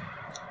helpful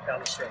down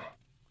the stretch.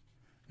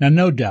 Now,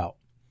 no doubt,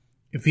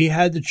 if he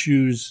had to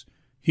choose,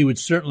 he would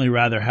certainly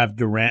rather have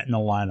Durant in the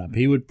lineup.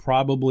 He would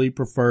probably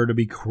prefer to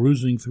be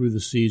cruising through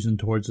the season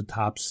towards the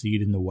top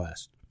seed in the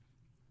West.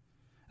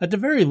 At the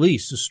very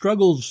least, the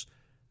struggles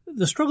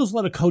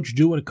let a coach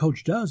do what a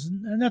coach does,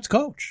 and that's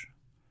coach.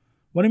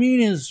 What I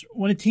mean is,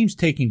 when a team's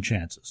taking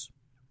chances,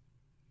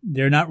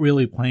 they're not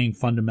really playing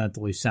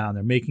fundamentally sound.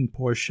 They're making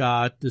poor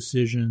shot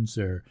decisions.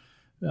 They're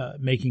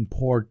making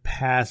poor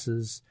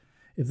passes.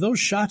 If those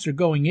shots are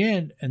going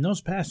in and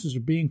those passes are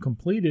being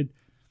completed,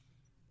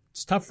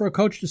 it's tough for a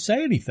coach to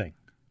say anything.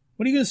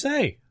 What are you going to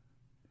say?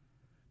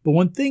 But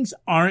when things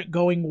aren't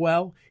going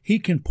well, he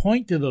can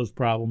point to those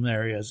problem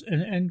areas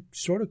and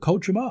sort of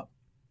coach them up.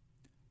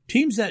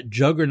 Teams that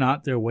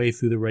juggernaut their way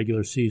through the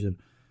regular season,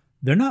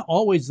 they're not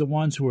always the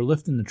ones who are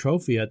lifting the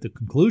trophy at the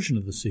conclusion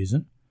of the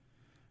season.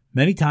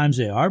 Many times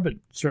they are, but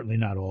certainly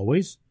not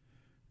always.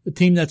 The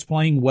team that's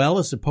playing well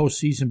as the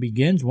postseason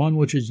begins, one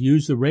which has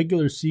used the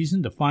regular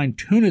season to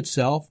fine-tune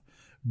itself,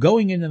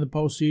 going into the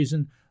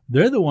postseason,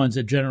 they're the ones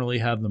that generally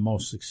have the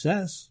most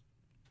success.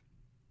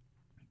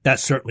 That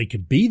certainly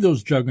could be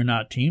those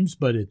juggernaut teams,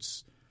 but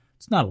it's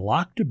not a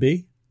lock to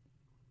be.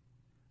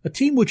 A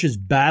team which is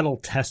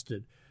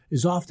battle-tested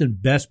is often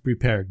best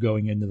prepared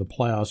going into the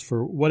playoffs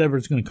for whatever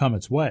is going to come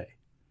its way.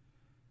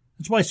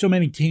 That's why so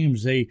many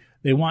teams, they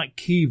want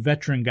key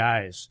veteran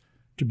guys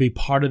to be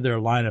part of their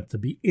lineup, to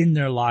be in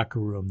their locker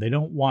room. They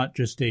don't want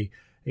just a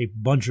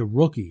bunch of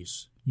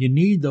rookies. You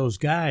need those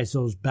guys,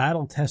 those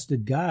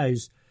battle-tested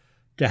guys,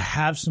 to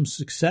have some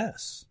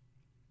success.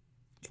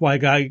 That's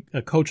why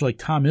a coach like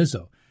Tom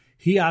Izzo,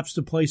 he opts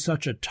to play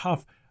such a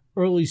tough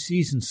early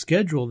season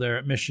schedule there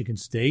at Michigan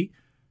State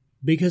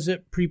because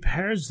it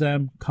prepares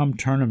them come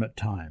tournament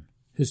time.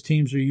 His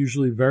teams are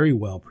usually very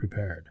well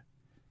prepared.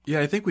 Yeah,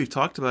 I think we've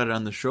talked about it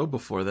on the show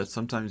before, that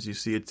sometimes you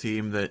see a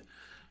team that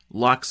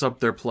locks up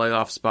their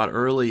playoff spot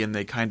early and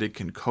they kind of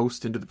can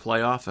coast into the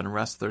playoff and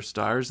rest their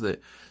stars,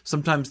 that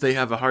sometimes they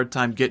have a hard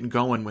time getting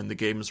going when the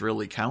games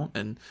really count.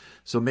 And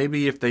so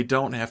maybe if they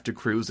don't have to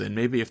cruise in,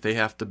 maybe if they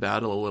have to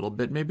battle a little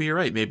bit, maybe you're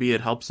right. Maybe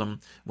it helps them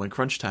when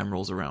crunch time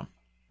rolls around.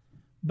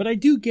 But I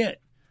get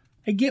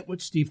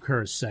what Steve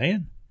Kerr is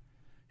saying.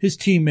 His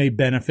team may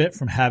benefit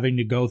from having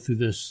to go through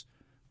this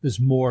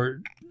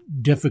more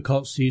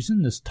difficult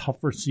season, this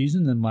tougher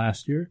season than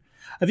last year.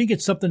 I think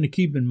it's something to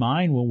keep in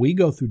mind when we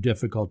go through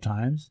difficult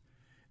times.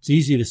 It's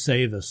easy to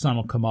say the sun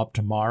will come up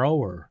tomorrow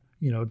or,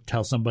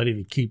 tell somebody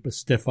to keep a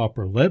stiff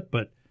upper lip.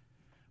 But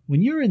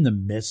when you're in the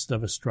midst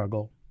of a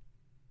struggle,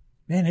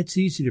 man, it's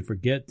easy to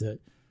forget that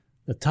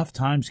The tough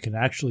times can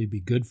actually be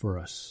good for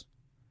us.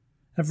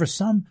 And for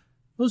some,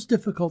 those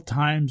difficult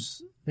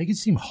times, they can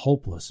seem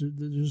hopeless.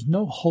 There's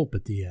no hope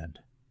at the end.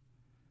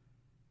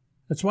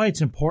 That's why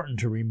it's important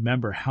to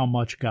remember how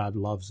much God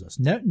loves us.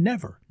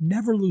 Never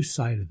lose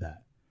sight of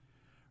that.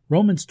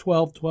 Romans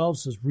 12:12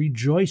 says,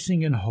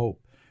 rejoicing in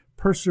hope,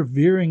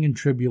 persevering in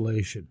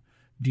tribulation,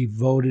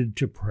 devoted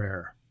to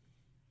prayer.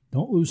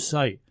 Don't lose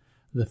sight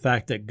of the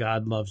fact that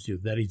God loves you,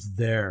 that He's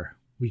there.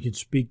 We can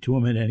speak to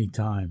Him at any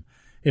time.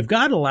 If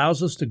God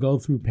allows us to go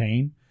through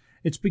pain,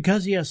 it's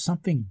because He has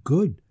something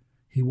good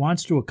He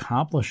wants to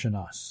accomplish in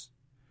us.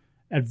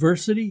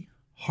 Adversity,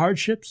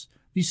 hardships,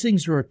 these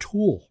things are a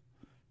tool.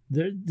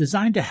 They're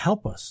designed to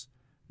help us,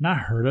 not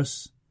hurt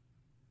us.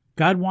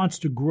 God wants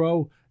to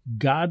grow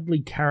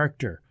godly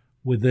character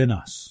within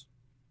us.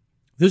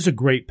 There's a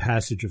great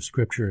passage of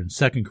Scripture in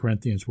 2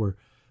 Corinthians where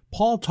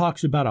Paul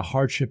talks about a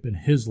hardship in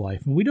his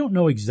life, and we don't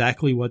know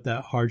exactly what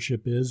that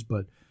hardship is,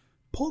 but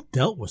Paul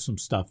dealt with some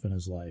stuff in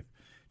his life.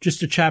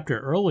 Just a chapter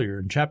earlier,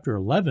 in chapter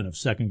 11 of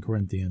 2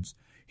 Corinthians,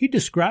 he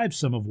describes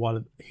some of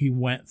what he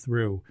went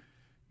through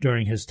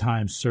during his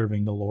time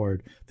serving the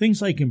Lord.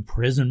 Things like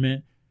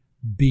imprisonment,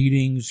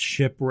 beatings,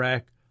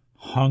 shipwreck,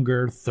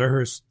 hunger,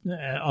 thirst,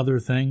 other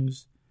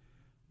things.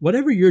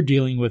 Whatever you're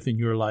dealing with in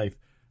your life,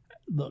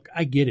 look,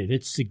 I get it.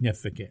 It's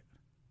significant.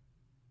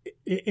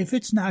 If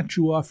it's knocked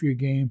you off your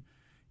game,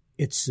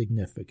 it's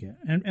significant.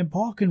 And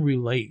Paul can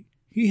relate.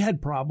 He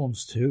had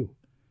problems too.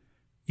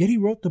 Yet he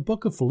wrote the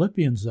book of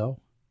Philippians, though.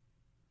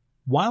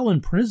 While in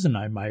prison,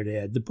 I might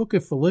add, the book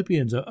of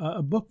Philippians,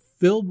 a book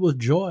filled with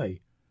joy.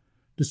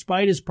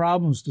 Despite his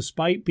problems,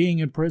 despite being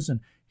in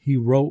prison, he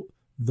wrote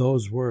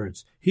those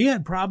words. He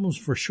had problems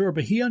for sure,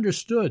 but he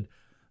understood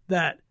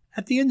that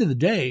at the end of the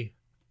day,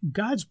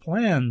 God's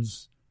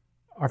plans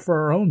are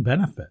for our own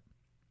benefit.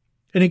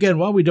 And again,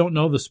 while we don't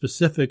know the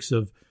specifics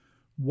of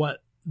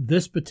what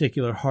this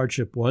particular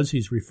hardship was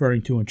he's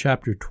referring to in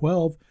chapter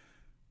 12,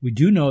 we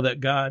do know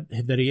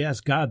that he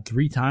asked God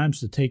 3 times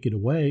to take it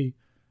away,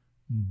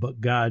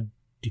 but God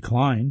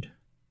declined.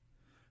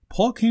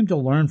 Paul came to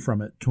learn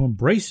from it, to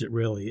embrace it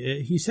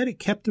really. He said it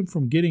kept him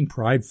from getting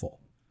prideful.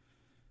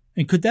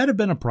 And could that have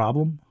been a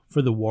problem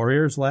for the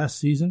Warriors last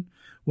season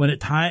when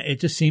it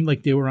just seemed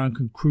like they were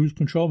on cruise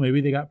control?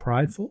 Maybe they got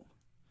prideful.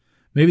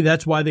 Maybe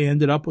that's why they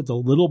ended up with the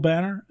little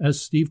banner,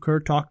 as Steve Kerr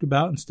talked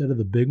about, instead of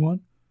the big one.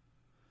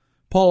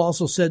 Paul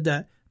also said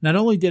that not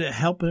only did it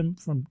help him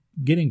from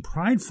getting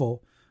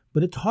prideful,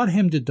 but it taught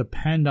him to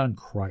depend on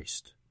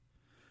Christ.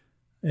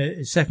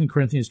 2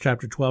 Corinthians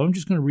chapter 12, I'm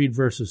just going to read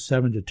verses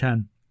 7 to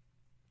 10.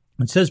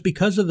 It says,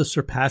 because of the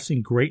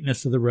surpassing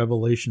greatness of the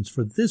revelations,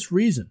 for this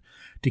reason,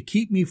 to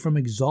keep me from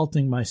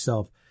exalting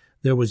myself,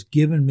 there was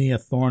given me a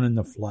thorn in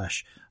the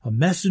flesh, a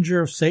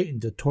messenger of Satan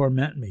to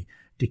torment me,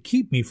 to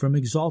keep me from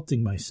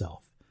exalting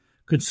myself.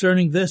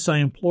 Concerning this, I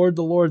implored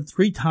the Lord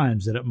 3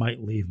 times that it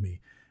might leave me.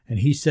 And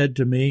he said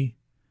to me,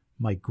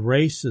 my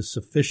grace is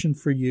sufficient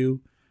for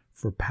you,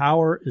 for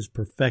power is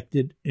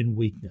perfected in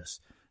weakness.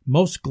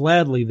 Most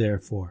gladly,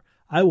 therefore,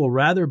 I will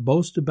rather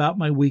boast about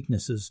my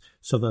weaknesses,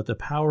 so that the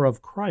power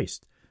of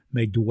Christ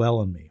may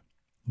dwell in me.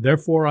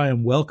 Therefore I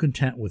am well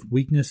content with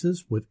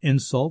weaknesses, with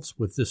insults,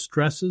 with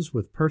distresses,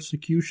 with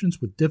persecutions,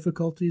 with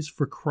difficulties,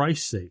 for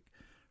Christ's sake.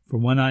 For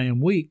when I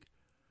am weak,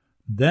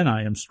 then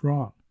I am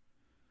strong.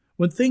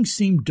 When things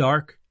seem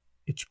dark,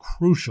 it's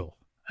crucial.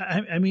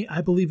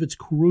 I believe it's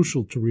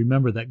crucial to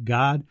remember that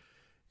God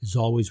is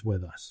always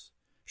with us.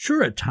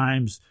 Sure, at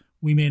times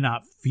we may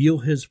not feel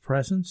His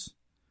presence,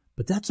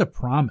 but that's a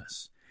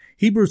promise.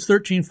 Hebrews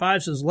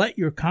 13:5 says, let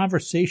your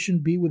conversation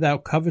be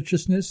without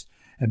covetousness,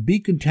 and be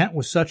content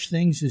with such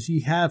things as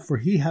ye have, for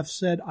he hath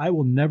said, I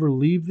will never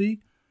leave thee,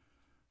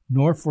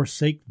 nor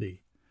forsake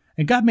thee.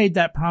 And God made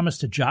that promise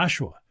to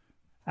Joshua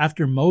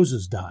after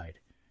Moses died.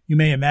 You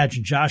may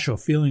imagine Joshua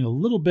feeling a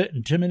little bit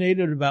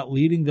intimidated about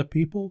leading the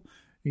people,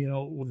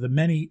 the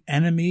many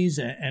enemies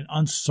and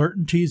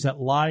uncertainties that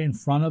lie in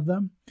front of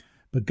them.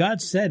 But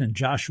God said in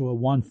Joshua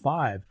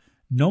 1:5,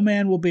 no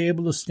man will be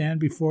able to stand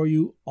before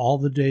you all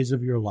the days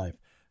of your life.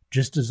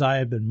 Just as I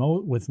have been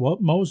with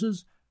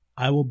Moses,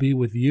 I will be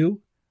with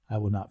you. I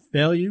will not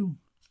fail you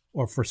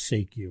or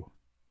forsake you.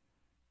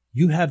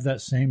 You have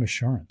that same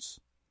assurance.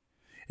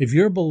 If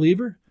you're a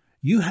believer,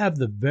 you have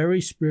the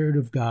very Spirit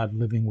of God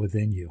living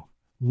within you,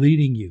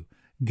 leading you,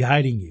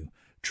 guiding you.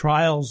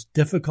 Trials,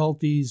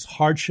 difficulties,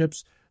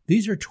 hardships,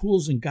 these are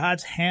tools in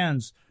God's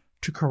hands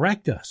to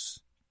correct us,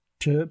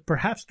 to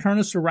perhaps turn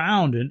us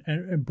around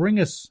and bring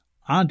us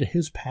onto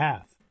His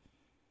path.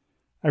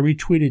 I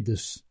retweeted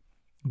this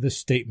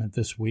statement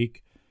this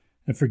week,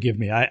 and forgive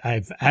me,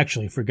 I've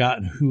actually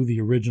forgotten who the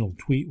original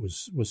tweet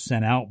was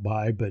sent out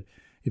by, but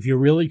if you're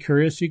really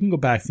curious, you can go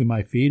back through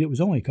my feed. It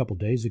was only a couple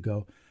days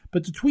ago,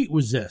 but the tweet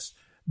was this: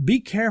 be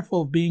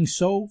careful of being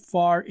so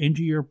far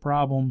into your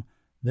problem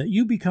that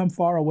you become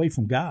far away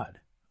from God.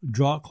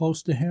 Draw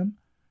close to Him,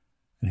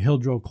 and He'll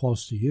draw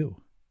close to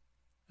you.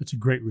 That's a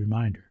great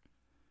reminder.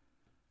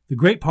 The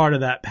great part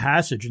of that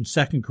passage in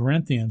 2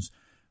 Corinthians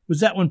was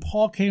that when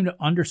Paul came to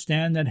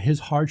understand that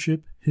his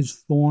hardship, his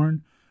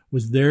thorn,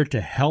 was there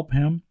to help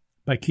him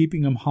by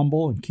keeping him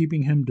humble and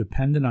keeping him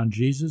dependent on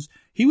Jesus,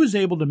 he was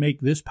able to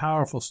make this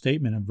powerful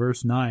statement in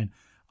verse 9,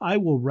 I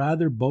will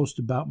rather boast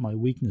about my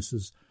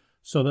weaknesses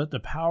so that the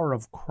power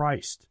of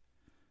Christ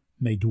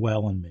may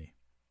dwell in me.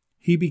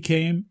 He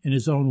became, in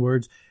his own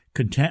words,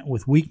 content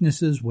with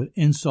weaknesses, with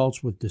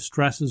insults, with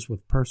distresses,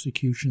 with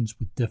persecutions,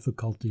 with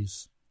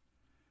difficulties.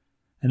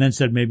 And then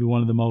said maybe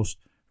one of the most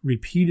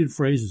repeated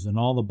phrases in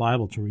all the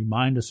Bible to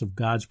remind us of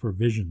God's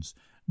provisions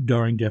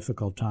during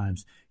difficult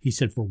times. He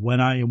said, for when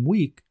I am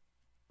weak,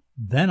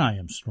 then I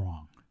am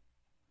strong.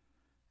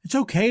 It's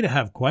okay to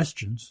have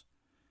questions,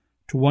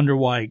 to wonder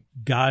why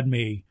God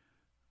may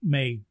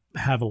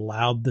have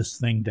allowed this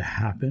thing to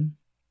happen,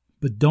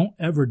 but don't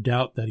ever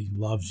doubt that he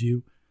loves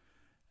you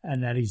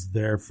and that he's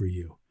there for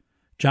you.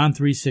 John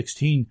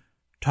 3:16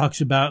 talks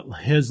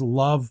about his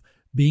love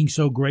being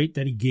so great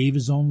that he gave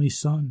his only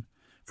son.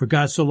 For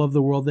God so loved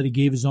the world that he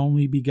gave his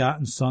only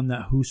begotten Son,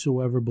 that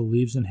whosoever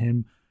believes in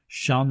him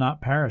shall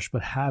not perish,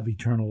 but have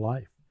eternal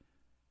life.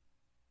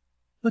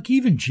 Look,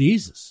 even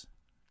Jesus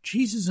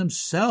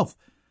himself,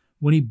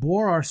 when he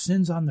bore our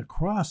sins on the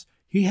cross,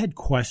 he had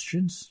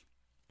questions.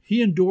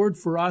 He endured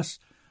for us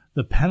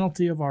the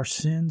penalty of our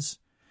sins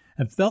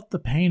and felt the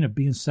pain of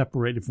being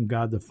separated from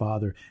God the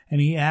Father. And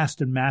he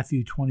asked in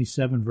Matthew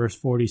 27, verse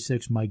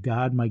 46, my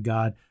God,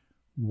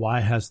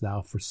 why hast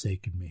thou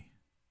forsaken me?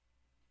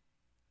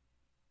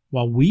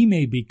 While we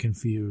may be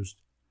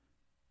confused,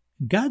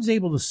 God's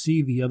able to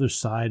see the other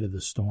side of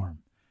the storm.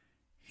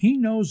 He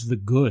knows the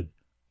good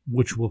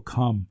which will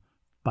come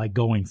by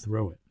going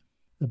through it.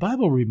 The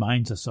Bible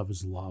reminds us of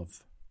his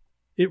love.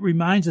 It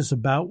reminds us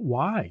about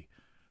why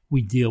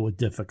we deal with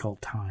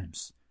difficult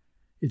times.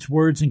 Its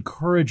words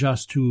encourage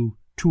us to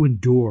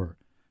endure,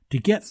 to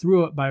get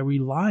through it by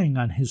relying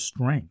on his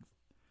strength.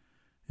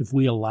 If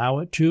we allow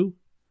it to,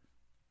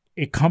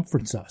 it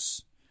comforts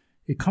us.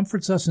 It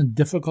comforts us in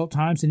difficult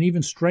times and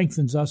even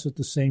strengthens us at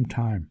the same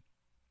time.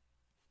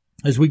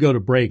 As we go to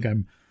break,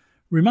 I'm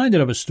reminded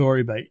of a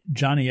story by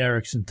Johnny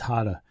Erickson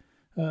Tata.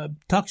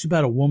 Talks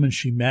about a woman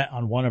she met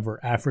on one of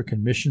her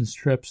African missions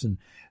trips, and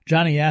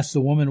Johnny asked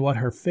the woman what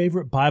her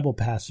favorite Bible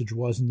passage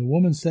was, and the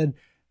woman said,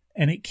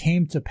 and it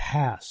came to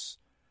pass.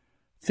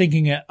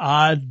 Thinking it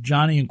odd,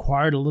 Johnny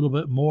inquired a little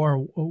bit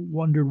more,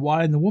 wondered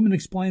why, and the woman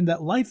explained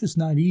that life is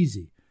not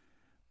easy,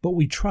 but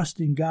we trust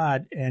in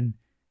God, and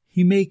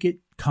he make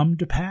it come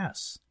to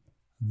pass.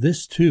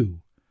 This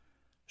too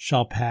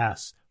shall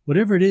pass.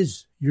 Whatever it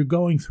is you're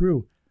going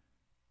through,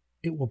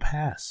 it will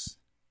pass.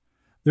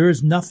 There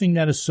is nothing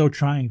that is so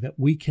trying that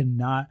we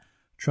cannot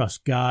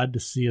trust God to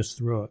see us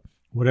through it.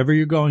 Whatever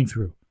you're going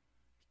through,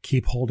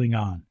 keep holding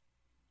on.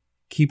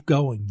 Keep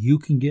going. You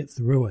can get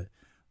through it.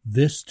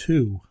 This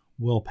too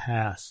will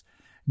pass.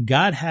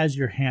 God has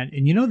your hand.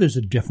 And you know there's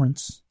a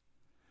difference.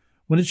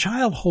 When a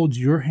child holds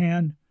your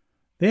hand,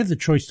 they have the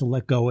choice to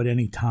let go at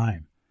any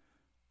time.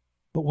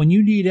 But when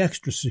you need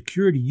extra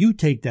security, you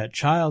take that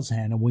child's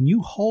hand. And when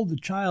you hold the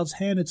child's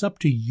hand, it's up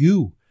to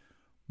you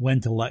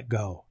when to let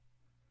go.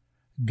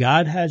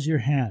 God has your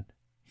hand.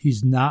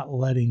 He's not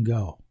letting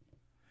go.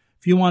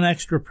 If you want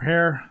extra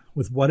prayer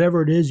with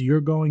whatever it is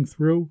you're going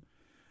through,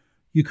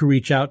 you can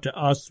reach out to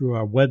us through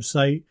our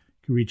website. You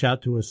can reach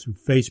out to us through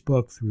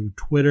Facebook, through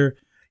Twitter.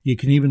 You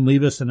can even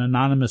leave us an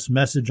anonymous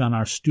message on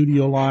our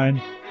studio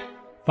line,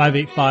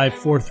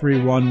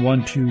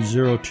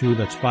 585-431-1202.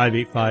 That's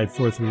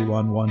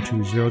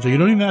 585-431-1202. You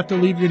don't even have to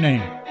leave your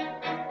name.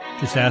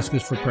 Just ask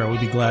us for prayer. We'd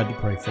be glad to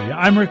pray for you.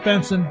 I'm Rick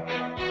Benson.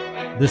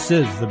 This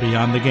is the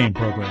Beyond the Game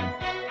program.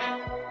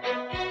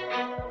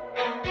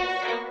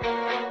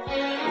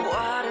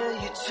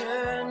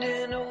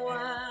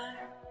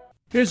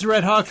 Here's the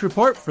Red Hawks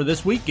Report for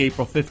this week,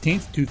 April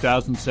 15th,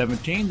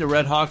 2017. The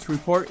Red Hawks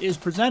Report is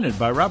presented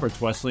by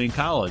Roberts Wesleyan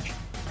College.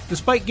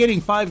 Despite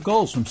getting 5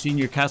 goals from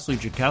senior Kesley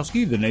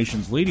Jakowski, the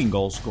nation's leading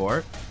goal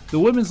scorer, the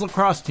women's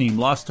lacrosse team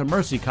lost to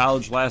Mercy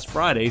College last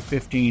Friday,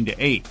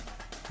 15-8.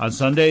 On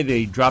Sunday,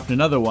 they dropped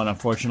another one,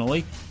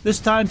 unfortunately, this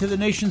time to the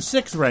nation's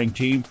 6th-ranked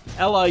team,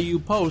 LIU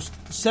Post,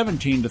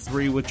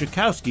 17-3, with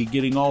Jakowski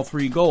getting all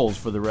 3 goals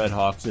for the Red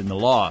Hawks in the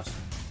loss.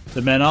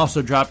 The men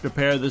also dropped a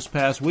pair this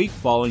past week,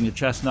 falling to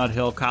Chestnut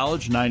Hill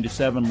College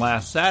 9-7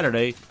 last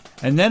Saturday,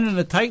 and then in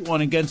a tight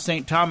one against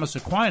St. Thomas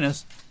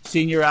Aquinas,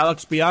 senior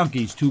Alex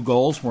Bianchi's 2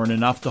 goals weren't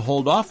enough to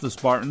hold off the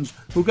Spartans,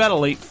 who got a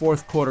late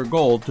fourth-quarter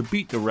goal to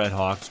beat the Red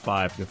Hawks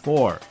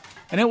 5-4.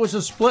 And it was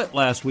a split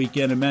last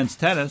weekend in men's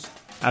tennis.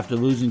 After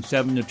losing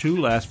 7-2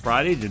 last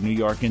Friday to New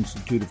York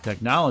Institute of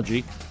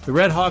Technology, the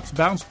Red Hawks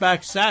bounced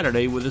back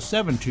Saturday with a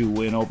 7-2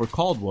 win over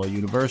Caldwell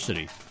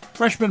University.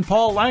 Freshman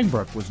Paul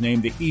Langbrook was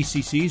named the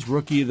ECC's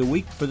Rookie of the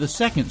Week for the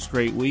 2nd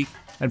straight week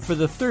and for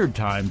the 3rd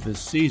time this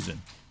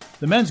season.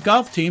 The men's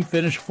golf team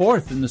finished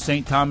 4th in the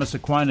St. Thomas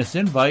Aquinas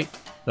Invite.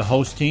 The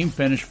host team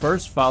finished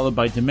 1st, followed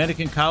by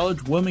Dominican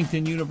College,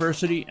 Wilmington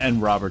University,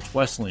 and Roberts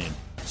Wesleyan.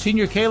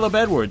 Senior Caleb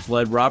Edwards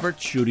led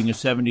Roberts, shooting a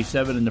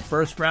 77 in the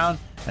first round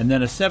and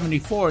then a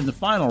 74 in the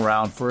final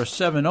round for a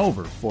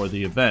 7-over for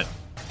the event.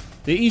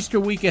 The Easter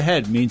week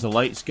ahead means a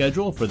light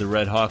schedule for the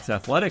Red Hawks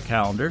athletic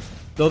calendar.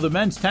 The though the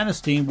men's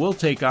tennis team will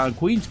take on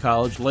Queens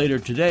College later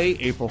today,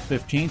 April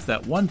 15th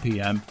at 1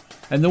 p.m.,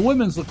 and the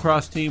women's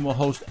lacrosse team will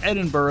host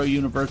Edinburgh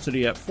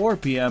University at 4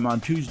 p.m. on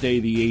Tuesday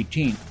the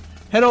 18th.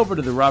 Head over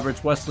to the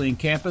Roberts Wesleyan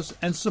campus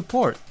and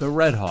support the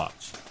Red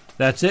Hawks.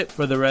 That's it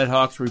for the Red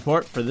Hawks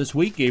Report for this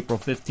week, April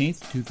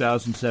 15th,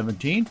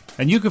 2017.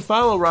 And you can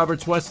follow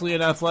Roberts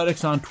Wesleyan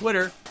Athletics on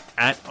Twitter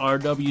at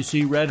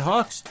RWC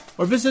Redhawks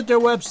or visit their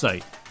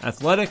website,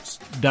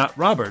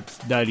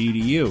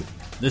 athletics.roberts.edu.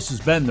 This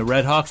has been the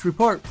Red Hawks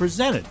Report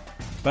presented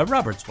by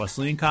Roberts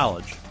Wesleyan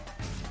College.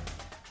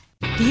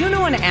 Do you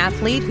know an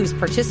athlete whose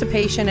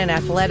participation in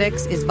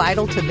athletics is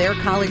vital to their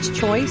college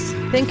choice?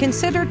 Then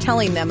consider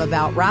telling them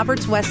about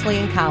Roberts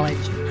Wesleyan College.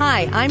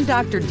 Hi, I'm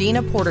Dr.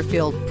 Dina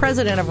Porterfield,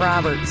 president of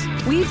Roberts.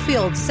 We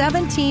field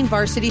 17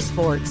 varsity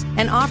sports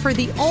and offer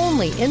the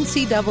only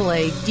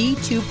NCAA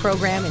D2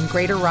 program in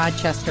Greater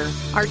Rochester.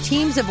 Our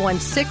teams have won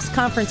 6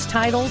 conference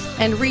titles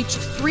and reached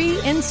 3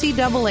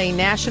 NCAA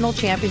national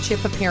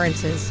championship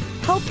appearances.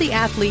 Help the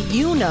athlete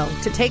you know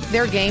to take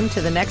their game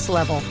to the next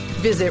level.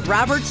 Visit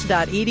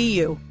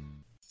roberts.edu.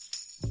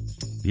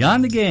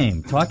 Beyond the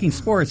Game, talking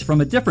sports from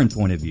a different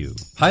point of view,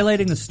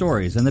 highlighting the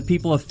stories and the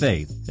people of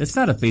faith. It's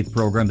not a faith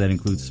program that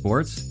includes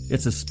sports.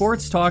 It's a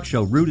sports talk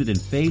show rooted in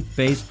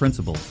faith-based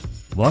principles.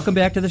 Welcome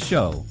back to the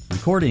show,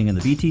 recording in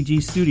the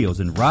BTG studios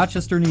in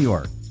Rochester, New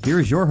York. Here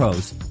is your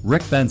host,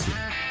 Rick Benson.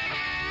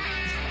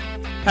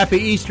 Happy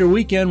Easter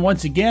weekend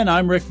once again.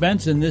 I'm Rick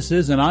Benson. This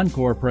is an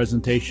encore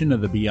presentation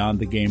of the Beyond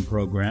the Game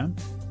program.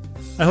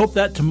 I hope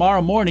that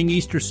tomorrow morning,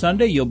 Easter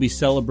Sunday, you'll be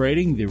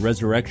celebrating the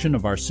resurrection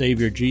of our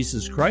Savior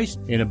Jesus Christ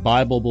in a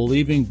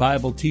Bible-believing,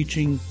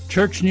 Bible-teaching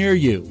church near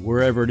you,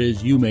 wherever it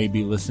is you may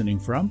be listening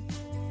from.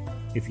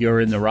 If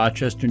you're in the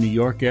Rochester, New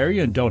York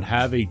area and don't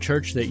have a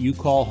church that you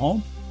call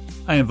home,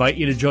 I invite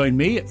you to join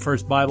me at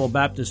First Bible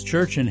Baptist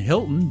Church in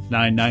Hilton,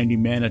 990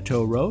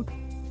 Manitou Road.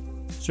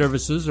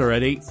 Services are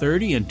at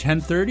 8:30 and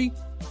 10:30,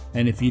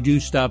 and if you do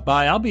stop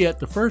by, I'll be at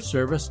the first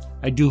service.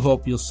 I do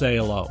hope you'll say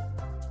hello.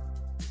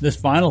 This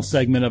final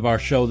segment of our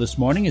show this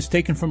morning is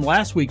taken from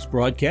last week's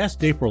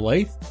broadcast, April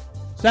 8th.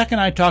 Zach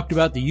and I talked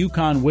about the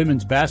UConn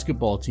women's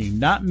basketball team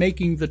not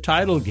making the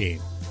title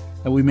game,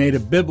 and we made a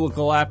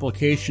biblical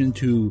application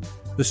to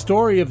the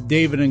story of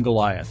David and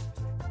Goliath.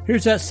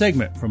 Here's that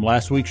segment from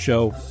last week's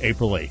show,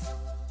 April 8th.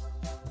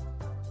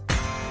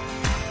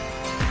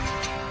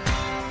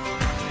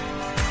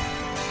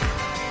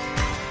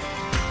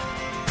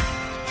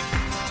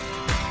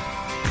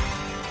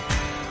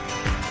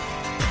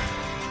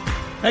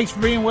 Thanks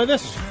for being with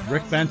us.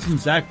 Rick Benson,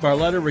 Zach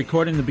Barletta,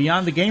 recording the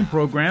Beyond the Game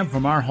program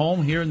from our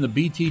home here in the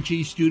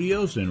BTG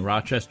studios in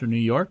Rochester, New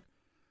York.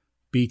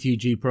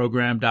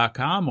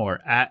 BTGprogram.com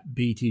or at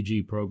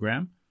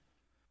BTGprogram.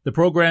 The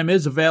program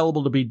is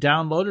available to be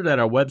downloaded at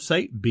our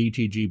website,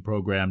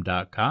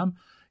 BTGprogram.com.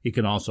 You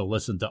can also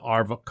listen to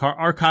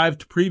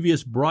archived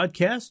previous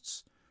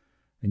broadcasts,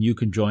 and you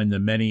can join the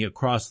many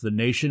across the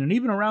nation and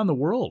even around the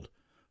world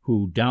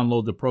who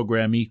download the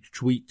program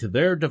each week to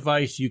their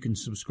device. You can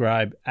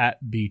subscribe at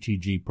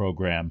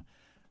btgprogram.com.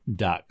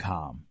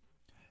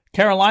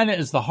 Carolina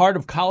is the heart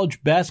of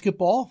college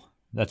basketball.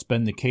 That's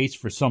been the case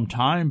for some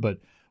time, but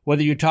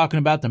whether you're talking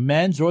about the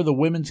men's or the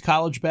women's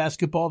college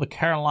basketball, the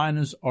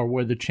Carolinas are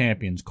where the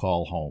champions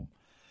call home.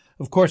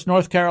 Of course,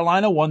 North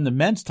Carolina won the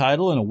men's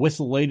title in a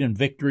whistle-laden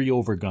victory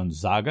over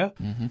Gonzaga.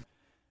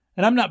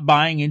 And I'm not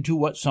buying into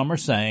what some are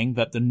saying,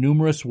 that the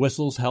numerous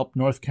whistles helped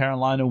North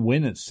Carolina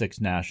win its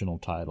 6th national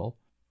title.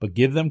 But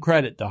give them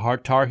credit, the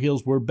Tar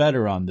Heels were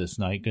better on this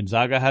night.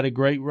 Gonzaga had a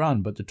great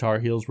run, but the Tar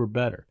Heels were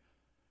better.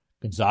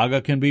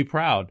 Gonzaga can be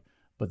proud,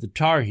 but the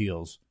Tar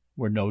Heels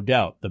were no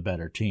doubt the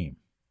better team.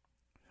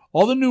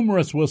 All the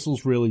numerous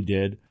whistles really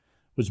did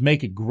was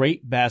make a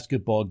great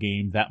basketball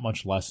game that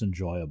much less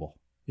enjoyable.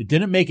 It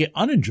didn't make it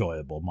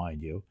unenjoyable,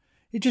 mind you.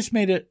 It just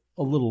made it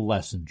a little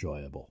less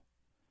enjoyable.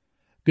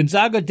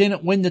 Gonzaga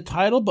didn't win the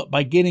title, but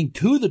by getting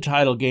to the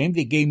title game,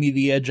 they gave me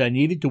the edge I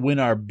needed to win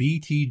our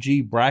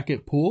BTG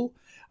bracket pool.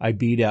 I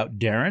beat out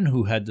Darren,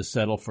 who had to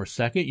settle for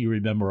second. You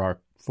remember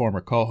our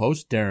former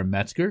co-host, Darren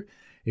Metzger.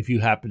 If you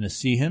happen to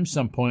see him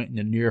some point in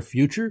the near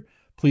future,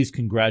 please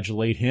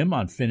congratulate him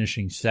on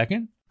finishing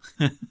second,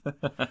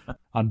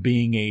 on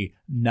being a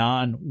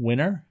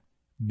non-winner,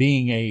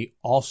 being a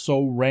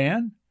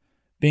also-ran,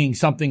 being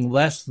something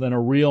less than a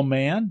real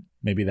man.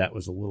 Maybe that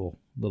was a little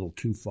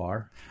too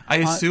far. I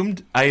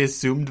assumed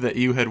that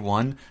you had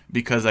won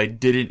because I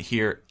didn't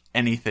hear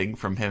anything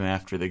from him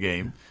after the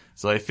game.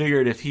 So I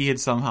figured if he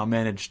had somehow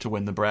managed to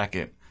win the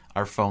bracket,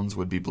 our phones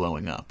would be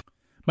blowing up.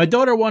 My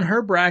daughter won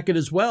her bracket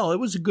as well. It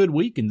was a good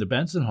week in the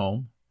Benson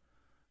home.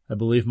 I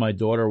believe my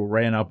daughter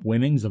ran up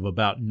winnings of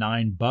about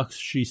 $9,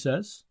 she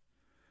says.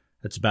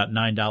 That's about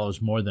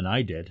 $9 more than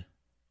I did.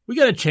 We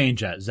got to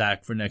change that,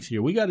 Zach, for next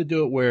year. We got to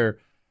do it where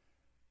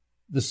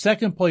the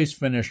second place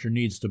finisher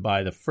needs to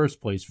buy the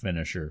first place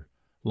finisher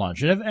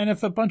lunch. And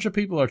if a bunch of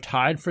people are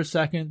tied for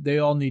second, they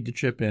all need to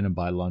chip in and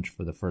buy lunch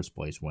for the first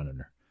place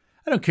winner.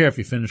 I don't care if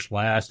you finished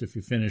last, if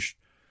you finished,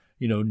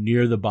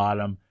 near the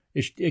bottom.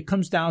 It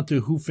comes down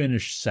to who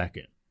finished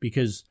second,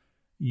 because,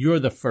 you're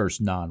the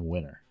first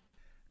non-winner.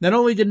 Not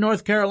only did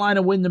North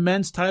Carolina win the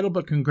men's title,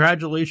 but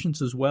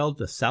congratulations as well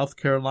to South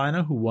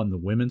Carolina, who won the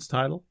women's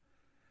title.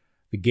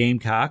 The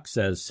Gamecocks,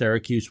 as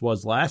Syracuse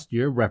was last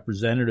year,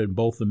 represented in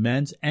both the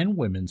men's and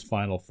women's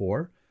Final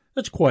Four.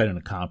 That's quite an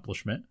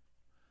accomplishment.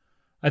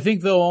 I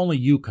think, though, only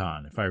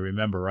UConn, if I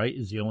remember right,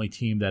 is the only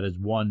team that has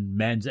won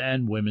men's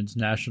and women's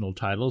national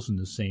titles in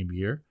the same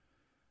year.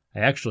 I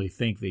actually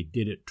think they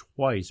did it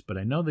twice, but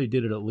I know they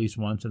did it at least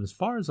once, and as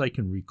far as I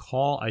can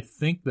recall, I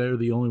think they're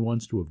the only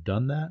ones to have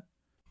done that.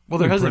 Well,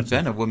 there hasn't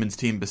been a women's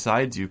team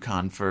besides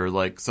UConn for,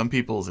 some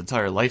people's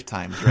entire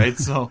lifetimes, right?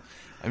 So,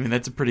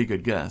 that's a pretty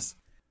good guess.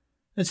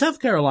 And South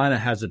Carolina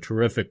has a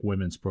terrific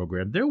women's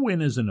program. Their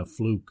win isn't a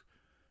fluke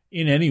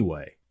in any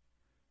way.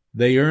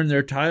 They earned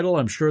their title.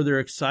 I'm sure they're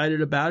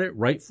excited about it,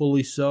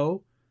 rightfully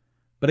so.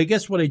 But I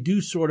guess what I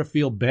do sort of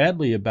feel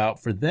badly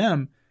about for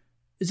them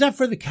is that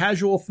for the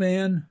casual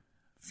fan,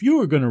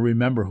 few are going to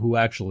remember who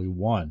actually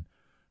won.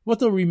 What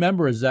they'll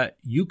remember is that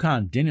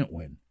UConn didn't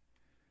win.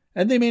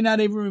 And they may not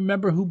even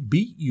remember who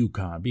beat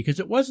UConn because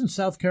it wasn't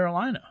South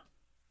Carolina.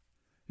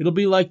 It'll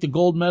be like the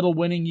gold medal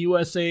winning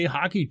USA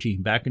hockey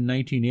team back in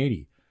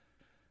 1980.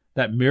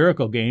 That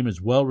miracle game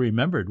is well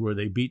remembered where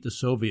they beat the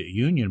Soviet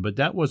Union, but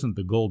that wasn't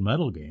the gold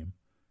medal game.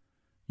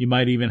 You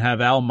might even have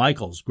Al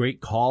Michaels'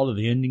 great call to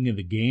the ending of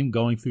the game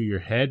going through your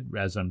head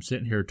as I'm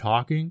sitting here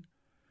talking.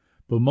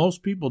 But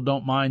most people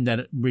don't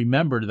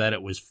remember that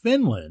it was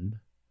Finland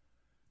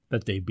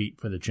that they beat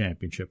for the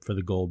championship, for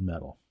the gold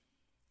medal.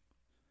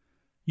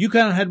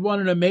 UConn had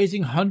won an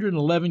amazing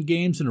 111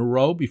 games in a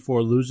row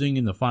before losing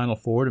in the Final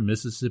Four to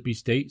Mississippi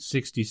State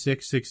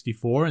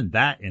 66-64, and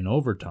that in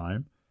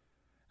overtime.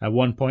 At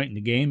one point in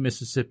the game,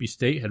 Mississippi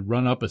State had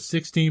run up a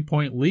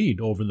 16-point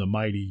lead over the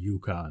mighty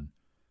UConn.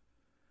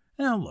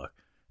 Now look,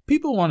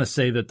 people want to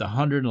say that the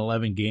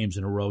 111 games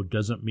in a row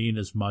doesn't mean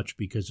as much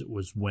because it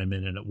was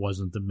women and it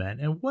wasn't the men,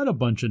 and what a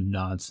bunch of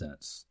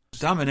nonsense.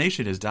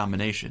 Domination is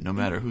domination, no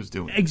matter who's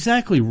doing it.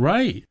 Exactly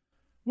right.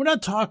 We're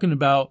not talking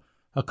about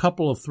a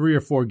couple of 3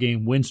 or 4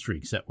 game win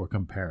streaks that we're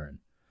comparing.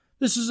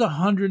 This is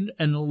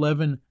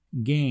 111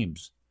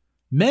 games.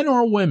 Men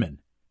or women.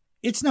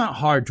 It's not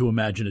hard to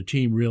imagine a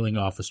team reeling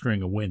off a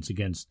string of wins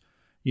against,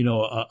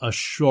 a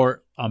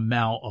short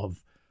amount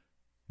of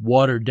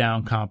watered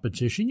down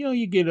competition.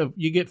 You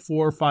get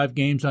 4 or 5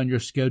 games on your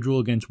schedule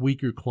against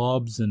weaker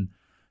clubs and,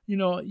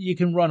 you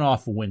can run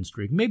off a win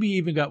streak. Maybe you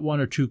even got 1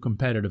 or 2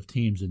 competitive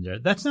teams in there.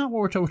 That's not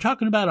what we're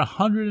talking about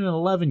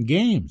 111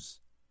 games.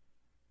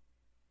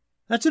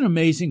 That's an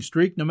amazing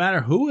streak no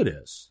matter who it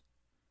is.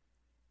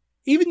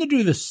 Even to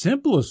do the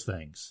simplest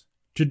things,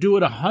 to do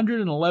it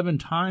 111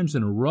 times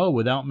in a row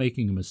without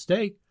making a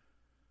mistake,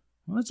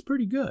 well, that's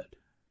pretty good.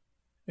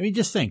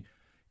 Just think,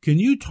 can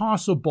you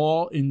toss a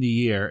ball in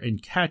the air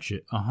and catch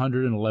it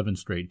 111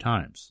 straight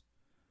times?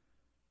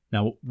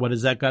 Now, what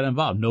does that got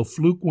involved? No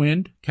fluke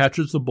wind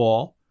catches the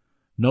ball,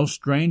 no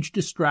strange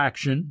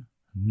distraction,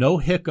 no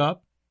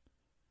hiccup,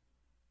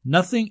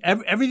 nothing,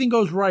 everything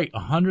goes right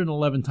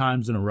 111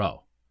 times in a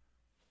row.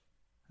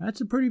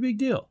 That's a pretty big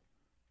deal.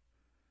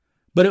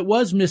 But it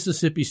was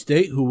Mississippi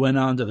State who went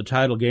on to the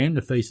title game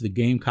to face the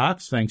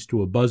Gamecocks thanks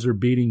to a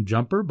buzzer-beating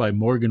jumper by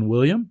Morgan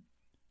William.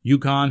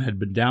 UConn had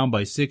been down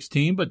by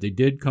 16, but they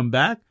did come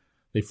back.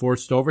 They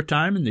forced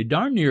overtime, and they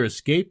darn near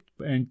escaped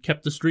and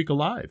kept the streak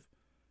alive.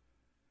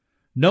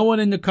 No one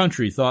in the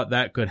country thought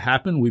that could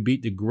happen. We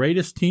beat the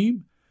greatest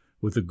team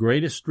with the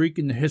greatest streak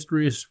in the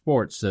history of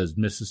sports, says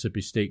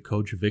Mississippi State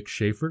coach Vic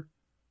Schaefer.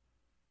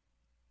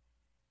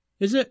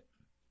 Is it?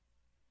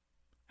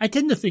 I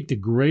tend to think the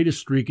greatest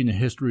streak in the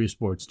history of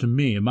sports, to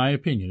me, in my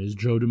opinion, is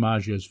Joe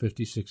DiMaggio's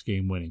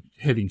 56-game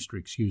hitting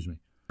streak.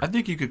 I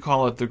think you could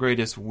call it the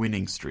greatest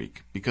winning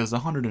streak because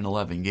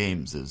 111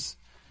 games it's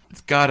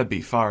got to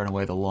be far and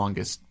away the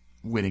longest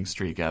winning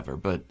streak ever.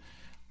 But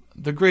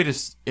the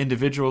greatest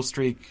individual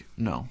streak,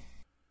 no.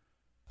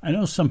 I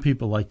know some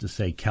people like to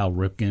say Cal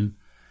Ripken,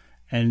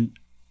 and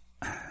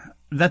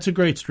that's a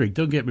great streak.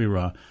 Don't get me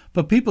wrong,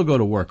 but people go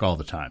to work all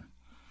the time.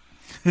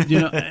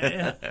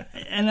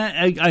 And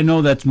I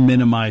know that's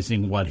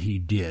minimizing what he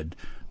did,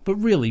 but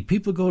really,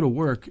 people go to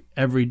work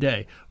every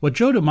day. What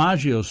Joe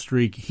DiMaggio's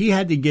streak, he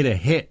had to get a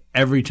hit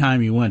every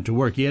time he went to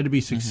work. He had to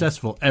be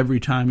successful every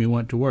time he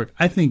went to work.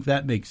 I think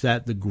that makes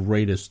that the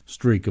greatest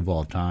streak of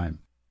all time.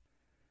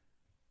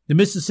 The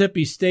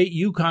Mississippi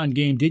State-UConn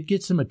game did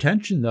get some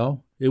attention,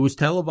 though. It was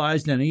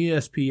televised on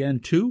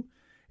ESPN2.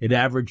 It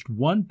averaged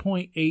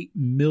 1.8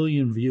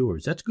 million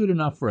viewers. That's good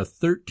enough for a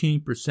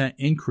 13%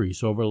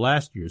 increase over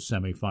last year's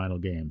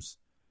semifinal games.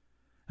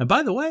 And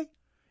by the way,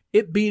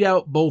 it beat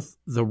out both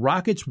the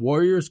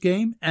Rockets-Warriors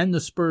game and the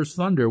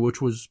Spurs-Thunder,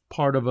 which was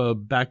part of a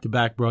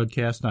back-to-back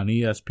broadcast on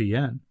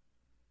ESPN.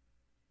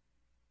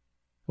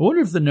 I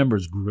wonder if the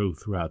numbers grew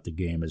throughout the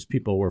game as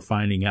people were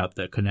finding out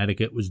that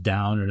Connecticut was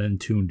down and then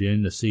tuned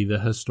in to see the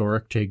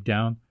historic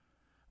takedown. I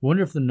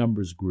wonder if the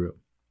numbers grew.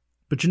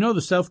 But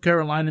the South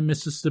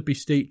Carolina-Mississippi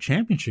State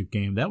championship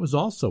game, that was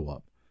also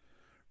up.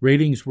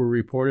 Ratings were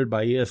reported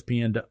by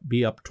ESPN to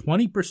be up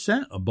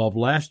 20% above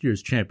last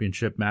year's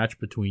championship match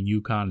between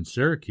UConn and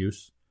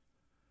Syracuse.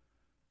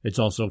 It's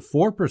also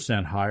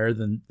 4% higher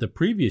than the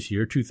previous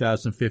year,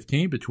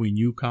 2015, between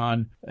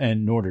UConn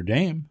and Notre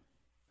Dame.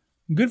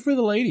 Good for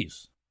the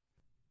ladies.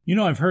 You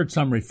know, I've heard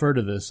some refer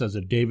to this as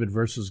a David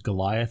versus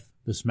Goliath,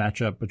 this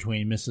matchup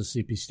between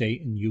Mississippi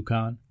State and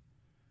UConn.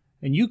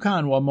 And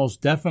UConn, while most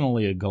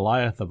definitely a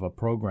Goliath of a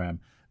program,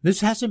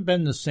 this hasn't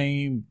been the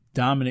same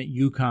dominant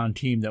UConn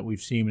team that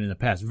we've seen in the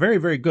past. Very,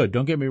 very good.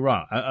 Don't get me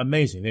wrong.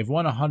 Amazing. They've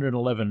won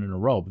 111 in a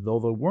row, though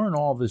they weren't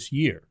all this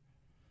year.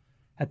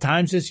 At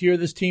times this year,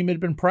 this team had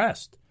been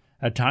pressed.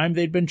 At times,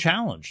 they'd been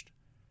challenged.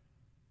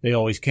 They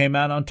always came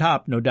out on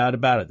top, no doubt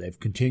about it. They've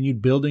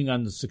continued building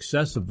on the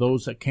success of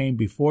those that came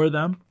before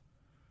them.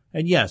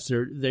 And yes,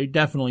 they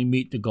definitely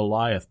meet the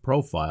Goliath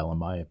profile, in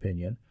my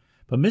opinion.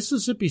 But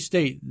Mississippi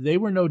State, they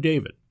were no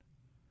David.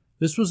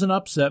 This was an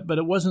upset, but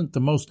it wasn't the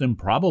most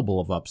improbable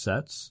of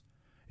upsets.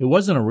 It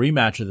wasn't a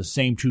rematch of the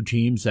same two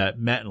teams that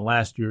met in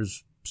last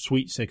year's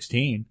Sweet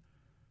 16.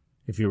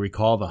 If you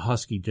recall, the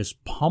Husky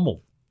just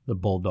pummeled the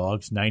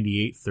Bulldogs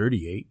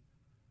 98-38.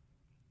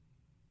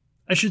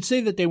 I should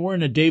say that they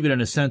weren't a David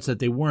in a sense that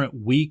they weren't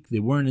weak, they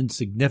weren't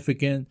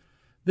insignificant.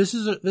 This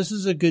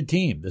is a good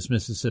team, this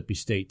Mississippi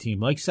State team.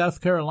 Like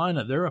South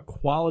Carolina, they're a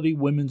quality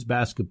women's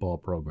basketball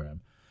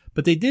program.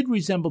 But they did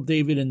resemble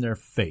David in their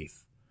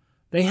faith.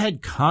 They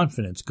had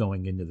confidence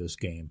going into this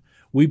game.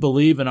 We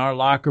believe in our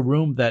locker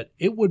room that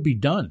it would be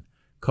done,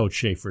 Coach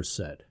Schaefer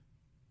said.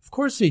 Of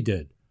course he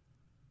did.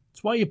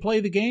 It's why you play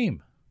the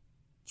game.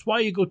 It's why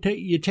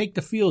you take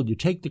the field, you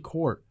take the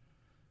court.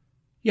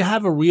 You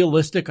have a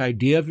realistic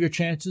idea of your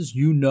chances.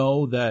 You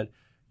know that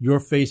you're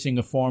facing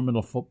a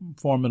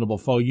formidable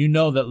foe. You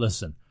know that,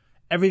 listen,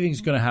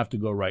 everything's going to have to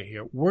go right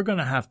here. We're going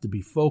to have to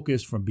be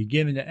focused from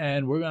beginning to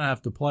end. We're going to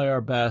have to play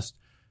our best,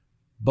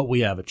 but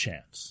we have a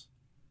chance.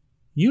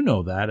 You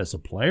know that as a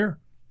player.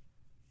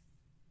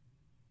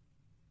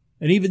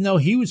 And even though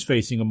he was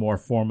facing a more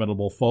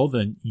formidable foe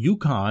than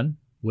UConn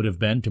would have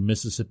been to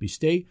Mississippi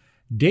State,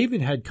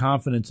 David had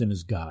confidence in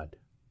his God.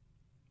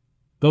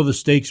 Though the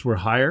stakes were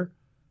higher,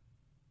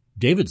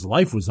 David's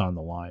life was on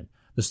the line.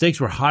 The stakes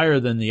were higher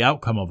than the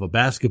outcome of a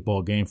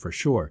basketball game for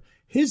sure.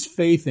 His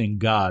faith in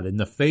God in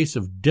the face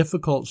of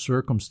difficult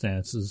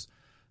circumstances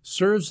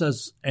serves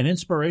as an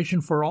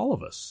inspiration for all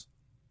of us.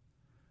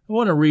 I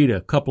want to read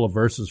a couple of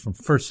verses from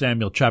 1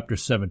 Samuel chapter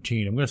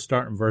 17. I'm going to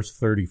start in verse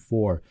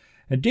 34.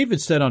 And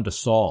David said unto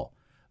Saul,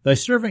 Thy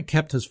servant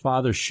kept his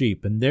father's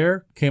sheep, and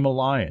there came a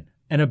lion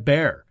and a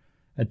bear,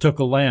 and took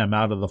a lamb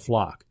out of the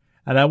flock.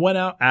 And I went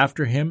out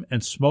after him,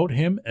 and smote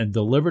him, and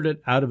delivered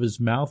it out of his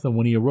mouth. And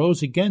when he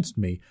arose against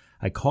me,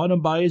 I caught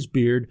him by his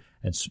beard,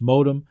 and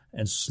smote him,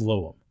 and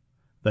slew him.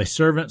 Thy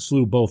servant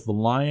slew both the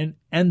lion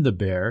and the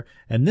bear,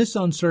 and this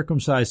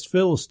uncircumcised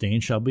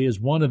Philistine shall be as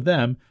one of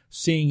them,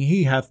 seeing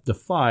he hath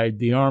defied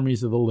the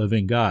armies of the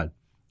living God.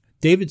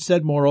 David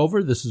said,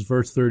 moreover, this is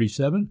verse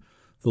 37,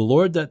 The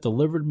Lord that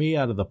delivered me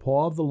out of the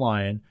paw of the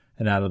lion,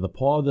 and out of the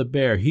paw of the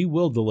bear, he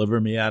will deliver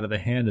me out of the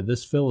hand of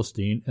this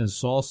Philistine. And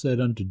Saul said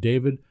unto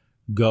David,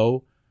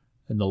 Go,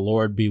 and the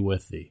Lord be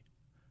with thee.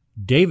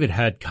 David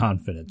had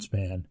confidence,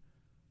 man.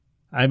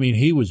 I mean,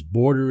 he was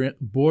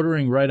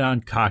bordering right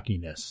on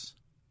cockiness.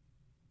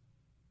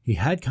 He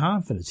had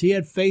confidence. He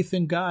had faith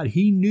in God.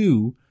 He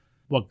knew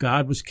what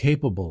God was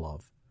capable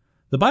of.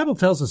 The Bible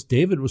tells us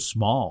David was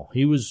small.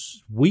 He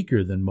was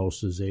weaker than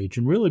most of his age,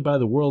 and really by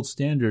the world's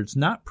standards,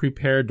 not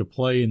prepared to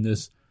play in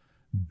this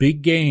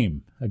big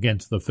game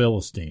against the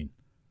Philistine.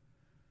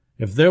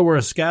 If there were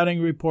a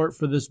scouting report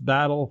for this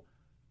battle,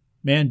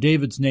 man,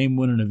 David's name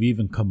wouldn't have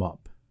even come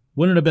up.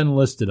 Wouldn't have been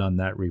listed on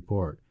that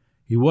report.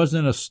 He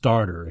wasn't a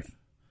starter,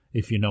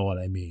 if you know what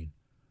I mean.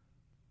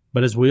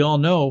 But as we all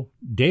know,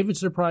 David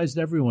surprised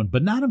everyone,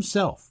 but not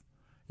himself.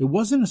 It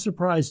wasn't a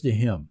surprise to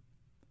him.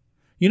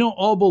 You know,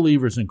 all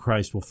believers in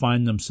Christ will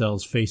find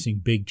themselves facing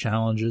big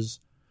challenges,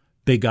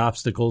 big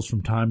obstacles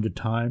from time to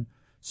time.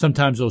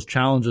 Sometimes those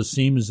challenges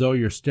seem as though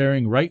you're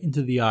staring right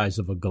into the eyes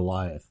of a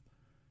Goliath.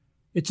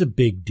 It's a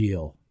big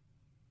deal.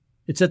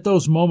 It's at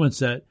those moments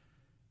that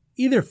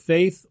either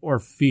faith or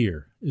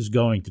fear is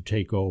going to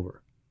take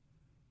over.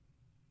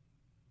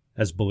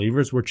 As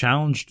believers, we're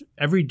challenged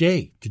every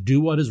day to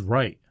do what is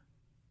right.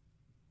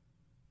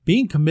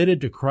 Being committed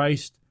to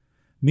Christ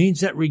means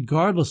that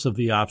regardless of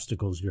the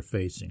obstacles you're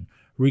facing,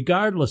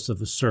 regardless of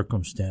the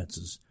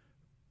circumstances,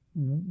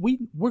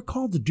 we're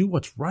called to do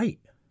what's right.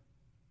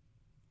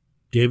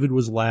 David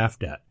was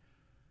laughed at.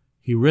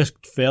 He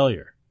risked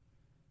failure.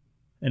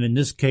 And in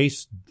this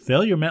case,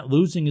 failure meant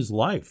losing his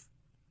life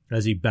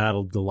as he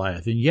battled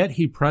Goliath. And yet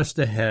he pressed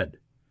ahead.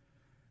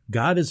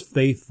 God is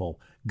faithful.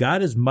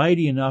 God is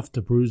mighty enough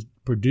to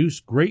produce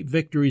great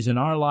victories in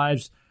our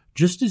lives,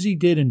 just as he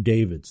did in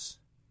David's.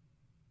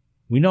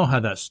 We know how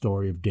that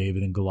story of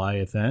David and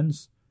Goliath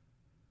ends.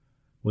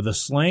 With a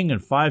sling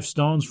and 5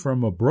 stones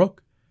from a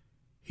brook,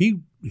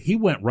 he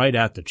went right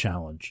at the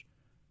challenge.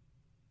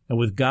 And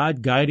with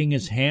God guiding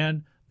his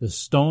hand, the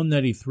stone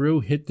that he threw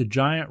hit the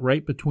giant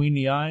right between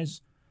the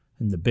eyes,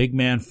 and the big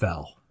man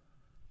fell.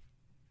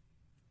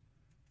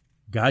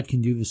 God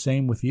can do the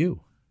same with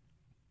you,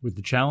 with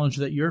the challenge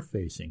that you're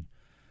facing.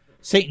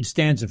 Satan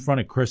stands in front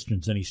of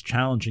Christians and he's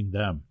challenging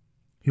them.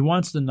 He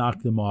wants to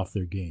knock them off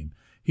their game.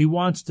 He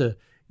wants to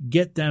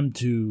get them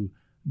to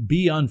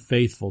be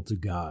unfaithful to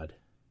God.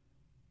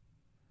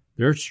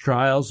 There's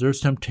trials,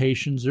 there's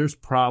temptations, there's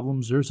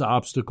problems, there's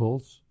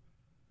obstacles.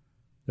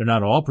 They're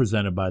not all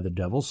presented by the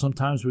devil.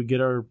 Sometimes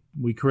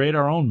we create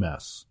our own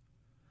mess.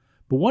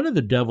 But one of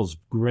the devil's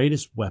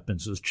greatest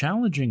weapons is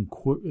challenging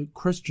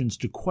Christians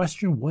to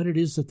question what it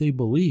is that they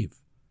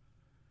believe.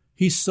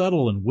 He's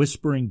subtle in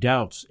whispering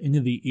doubts into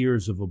the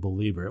ears of a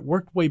believer. It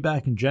worked way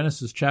back in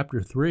Genesis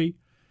chapter 3.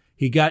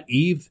 He got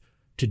Eve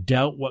to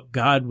doubt what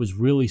God was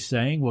really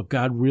saying, what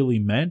God really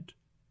meant.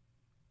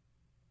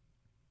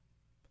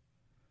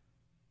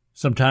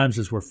 Sometimes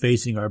as we're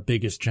facing our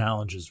biggest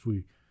challenges,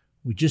 we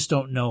just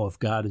don't know if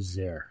God is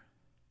there.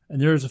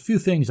 And there's a few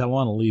things I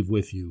want to leave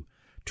with you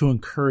to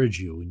encourage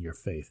you in your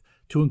faith,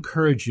 to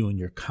encourage you in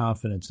your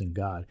confidence in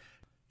God.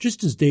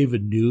 Just as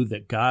David knew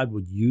that God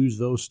would use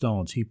those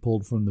stones he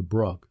pulled from the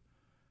brook,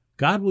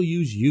 God will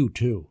use you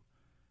too,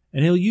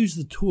 and he'll use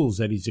the tools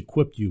that he's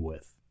equipped you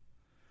with.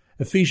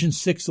 Ephesians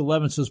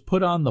 6:11 says,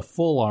 "Put on the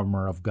full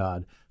armor of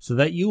God, so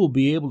that you will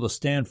be able to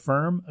stand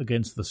firm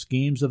against the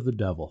schemes of the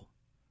devil."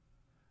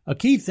 A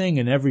key thing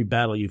in every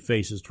battle you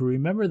face is to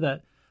remember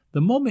that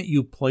the moment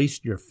you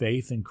placed your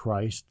faith in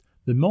Christ,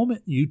 the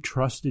moment you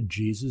trusted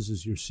Jesus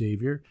as your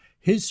Savior,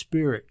 his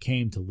Spirit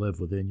came to live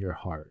within your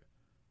heart.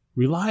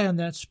 Rely on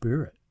that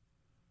Spirit.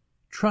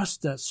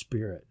 Trust that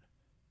Spirit.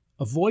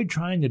 Avoid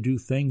trying to do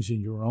things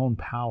in your own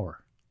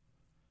power.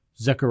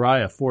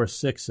 Zechariah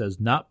 4:6 says,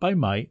 "Not by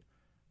might,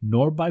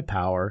 nor by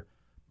power,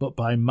 but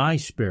by my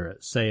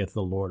Spirit, saith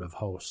the Lord of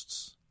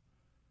hosts."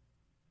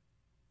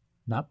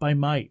 Not by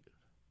might,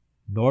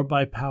 nor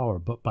by power,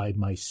 but by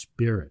my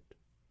Spirit.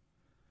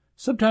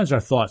 Sometimes our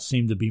thoughts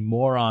seem to be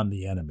more on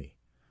the enemy,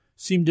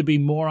 seem to be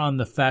more on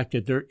the fact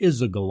that there is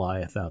a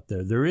Goliath out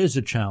there, there is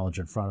a challenge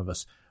in front of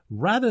us,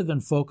 rather than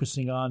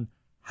focusing on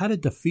how to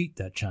defeat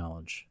that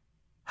challenge,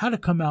 how to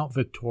come out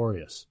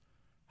victorious,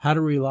 how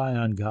to rely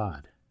on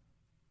God.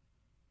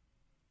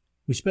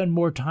 We spend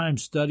more time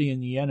studying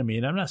the enemy,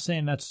 and I'm not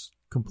saying that's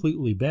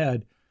completely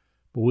bad,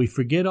 but we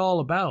forget all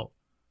about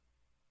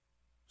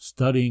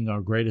studying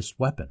our greatest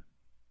weapon,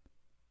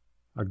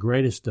 our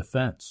greatest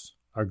defense,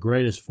 our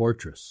greatest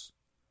fortress.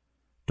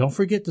 Don't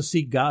forget to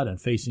seek God in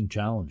facing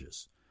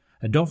challenges.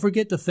 And don't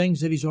forget the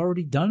things that he's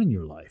already done in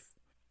your life.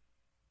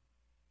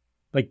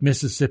 Like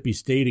Mississippi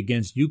State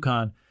against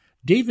UConn,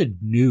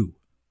 David knew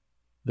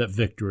that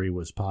victory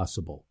was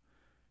possible.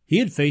 He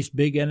had faced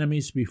big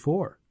enemies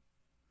before.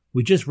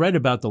 We just read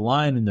about the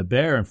lion and the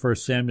bear in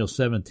 1 Samuel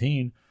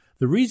 17.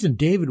 The reason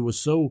David was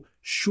so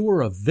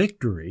sure of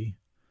victory,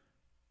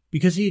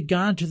 because he had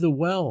gone to the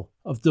well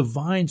of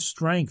divine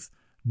strength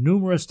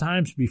numerous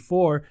times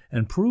before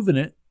and proven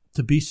it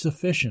to be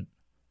sufficient.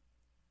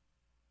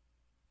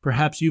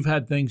 Perhaps you've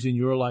had things in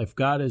your life.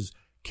 God has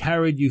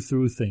carried you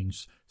through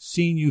things,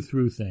 seen you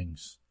through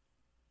things.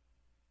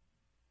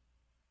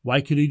 Why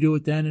could he do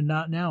it then and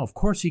not now? Of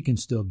course he can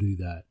still do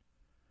that.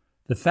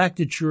 The fact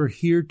that you're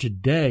here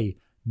today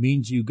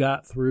means you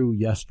got through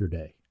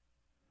yesterday.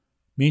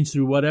 Means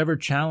through whatever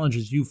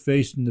challenges you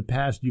faced in the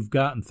past, you've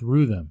gotten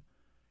through them,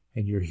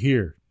 and you're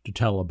here to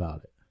tell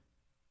about it.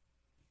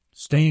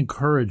 Stay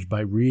encouraged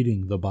by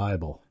reading the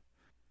Bible.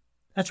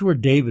 That's where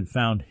David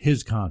found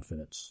his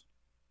confidence.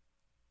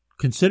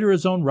 Consider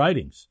his own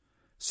writings.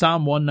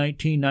 Psalm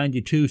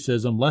 119:92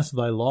 says, "Unless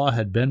thy law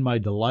had been my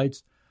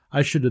delights,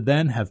 I should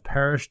then have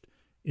perished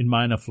in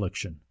mine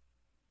affliction."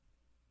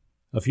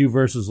 A few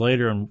verses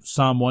later in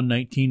Psalm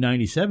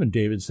 119:97,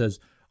 David says,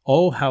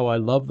 "Oh, how I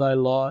love thy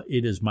law.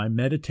 It is my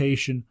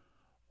meditation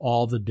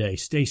all the day."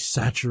 Stay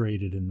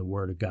saturated in the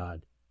Word of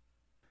God.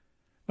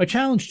 My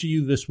challenge to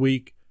you this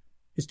week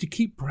is to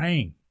keep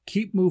praying,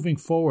 keep moving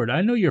forward.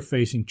 I know you're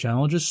facing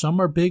challenges. Some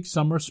are big,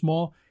 some are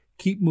small.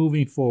 Keep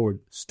moving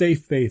forward. Stay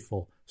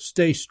faithful.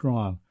 Stay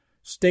strong.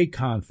 Stay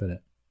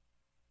confident.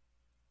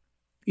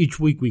 Each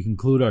week we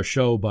conclude our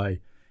show by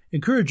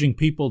encouraging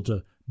people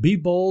to be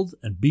bold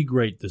and be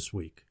great this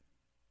week.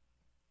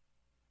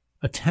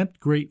 Attempt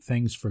great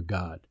things for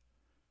God,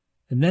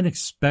 and then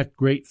expect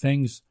great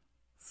things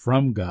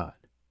from God.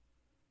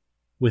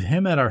 With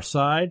him at our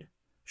side,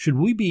 should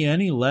we be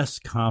any less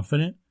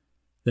confident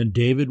than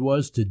David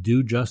was to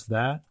do just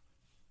that?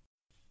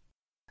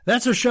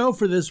 That's our show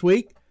for this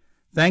week.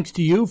 Thanks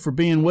to you for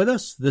being with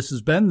us. This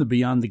has been the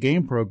Beyond the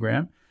Game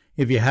program.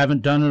 If you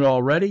haven't done it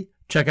already,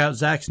 check out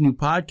Zach's new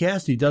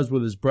podcast he does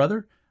with his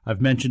brother.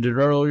 I've mentioned it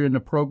earlier in the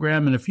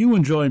program, and if you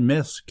enjoy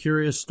myths,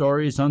 curious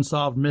stories,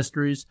 unsolved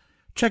mysteries,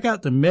 check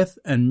out the Myth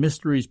and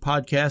Mysteries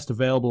podcast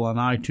available on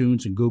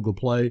iTunes and Google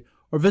Play,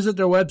 or visit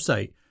their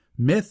website,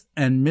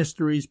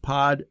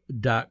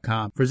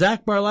 mythandmysteriespod.com. For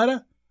Zach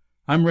Barletta,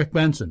 I'm Rick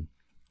Benson.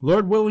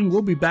 Lord willing,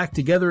 we'll be back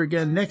together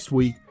again next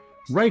week,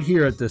 right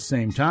here at this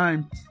same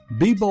time.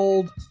 Be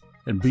bold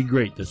and be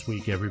great this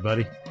week,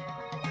 everybody.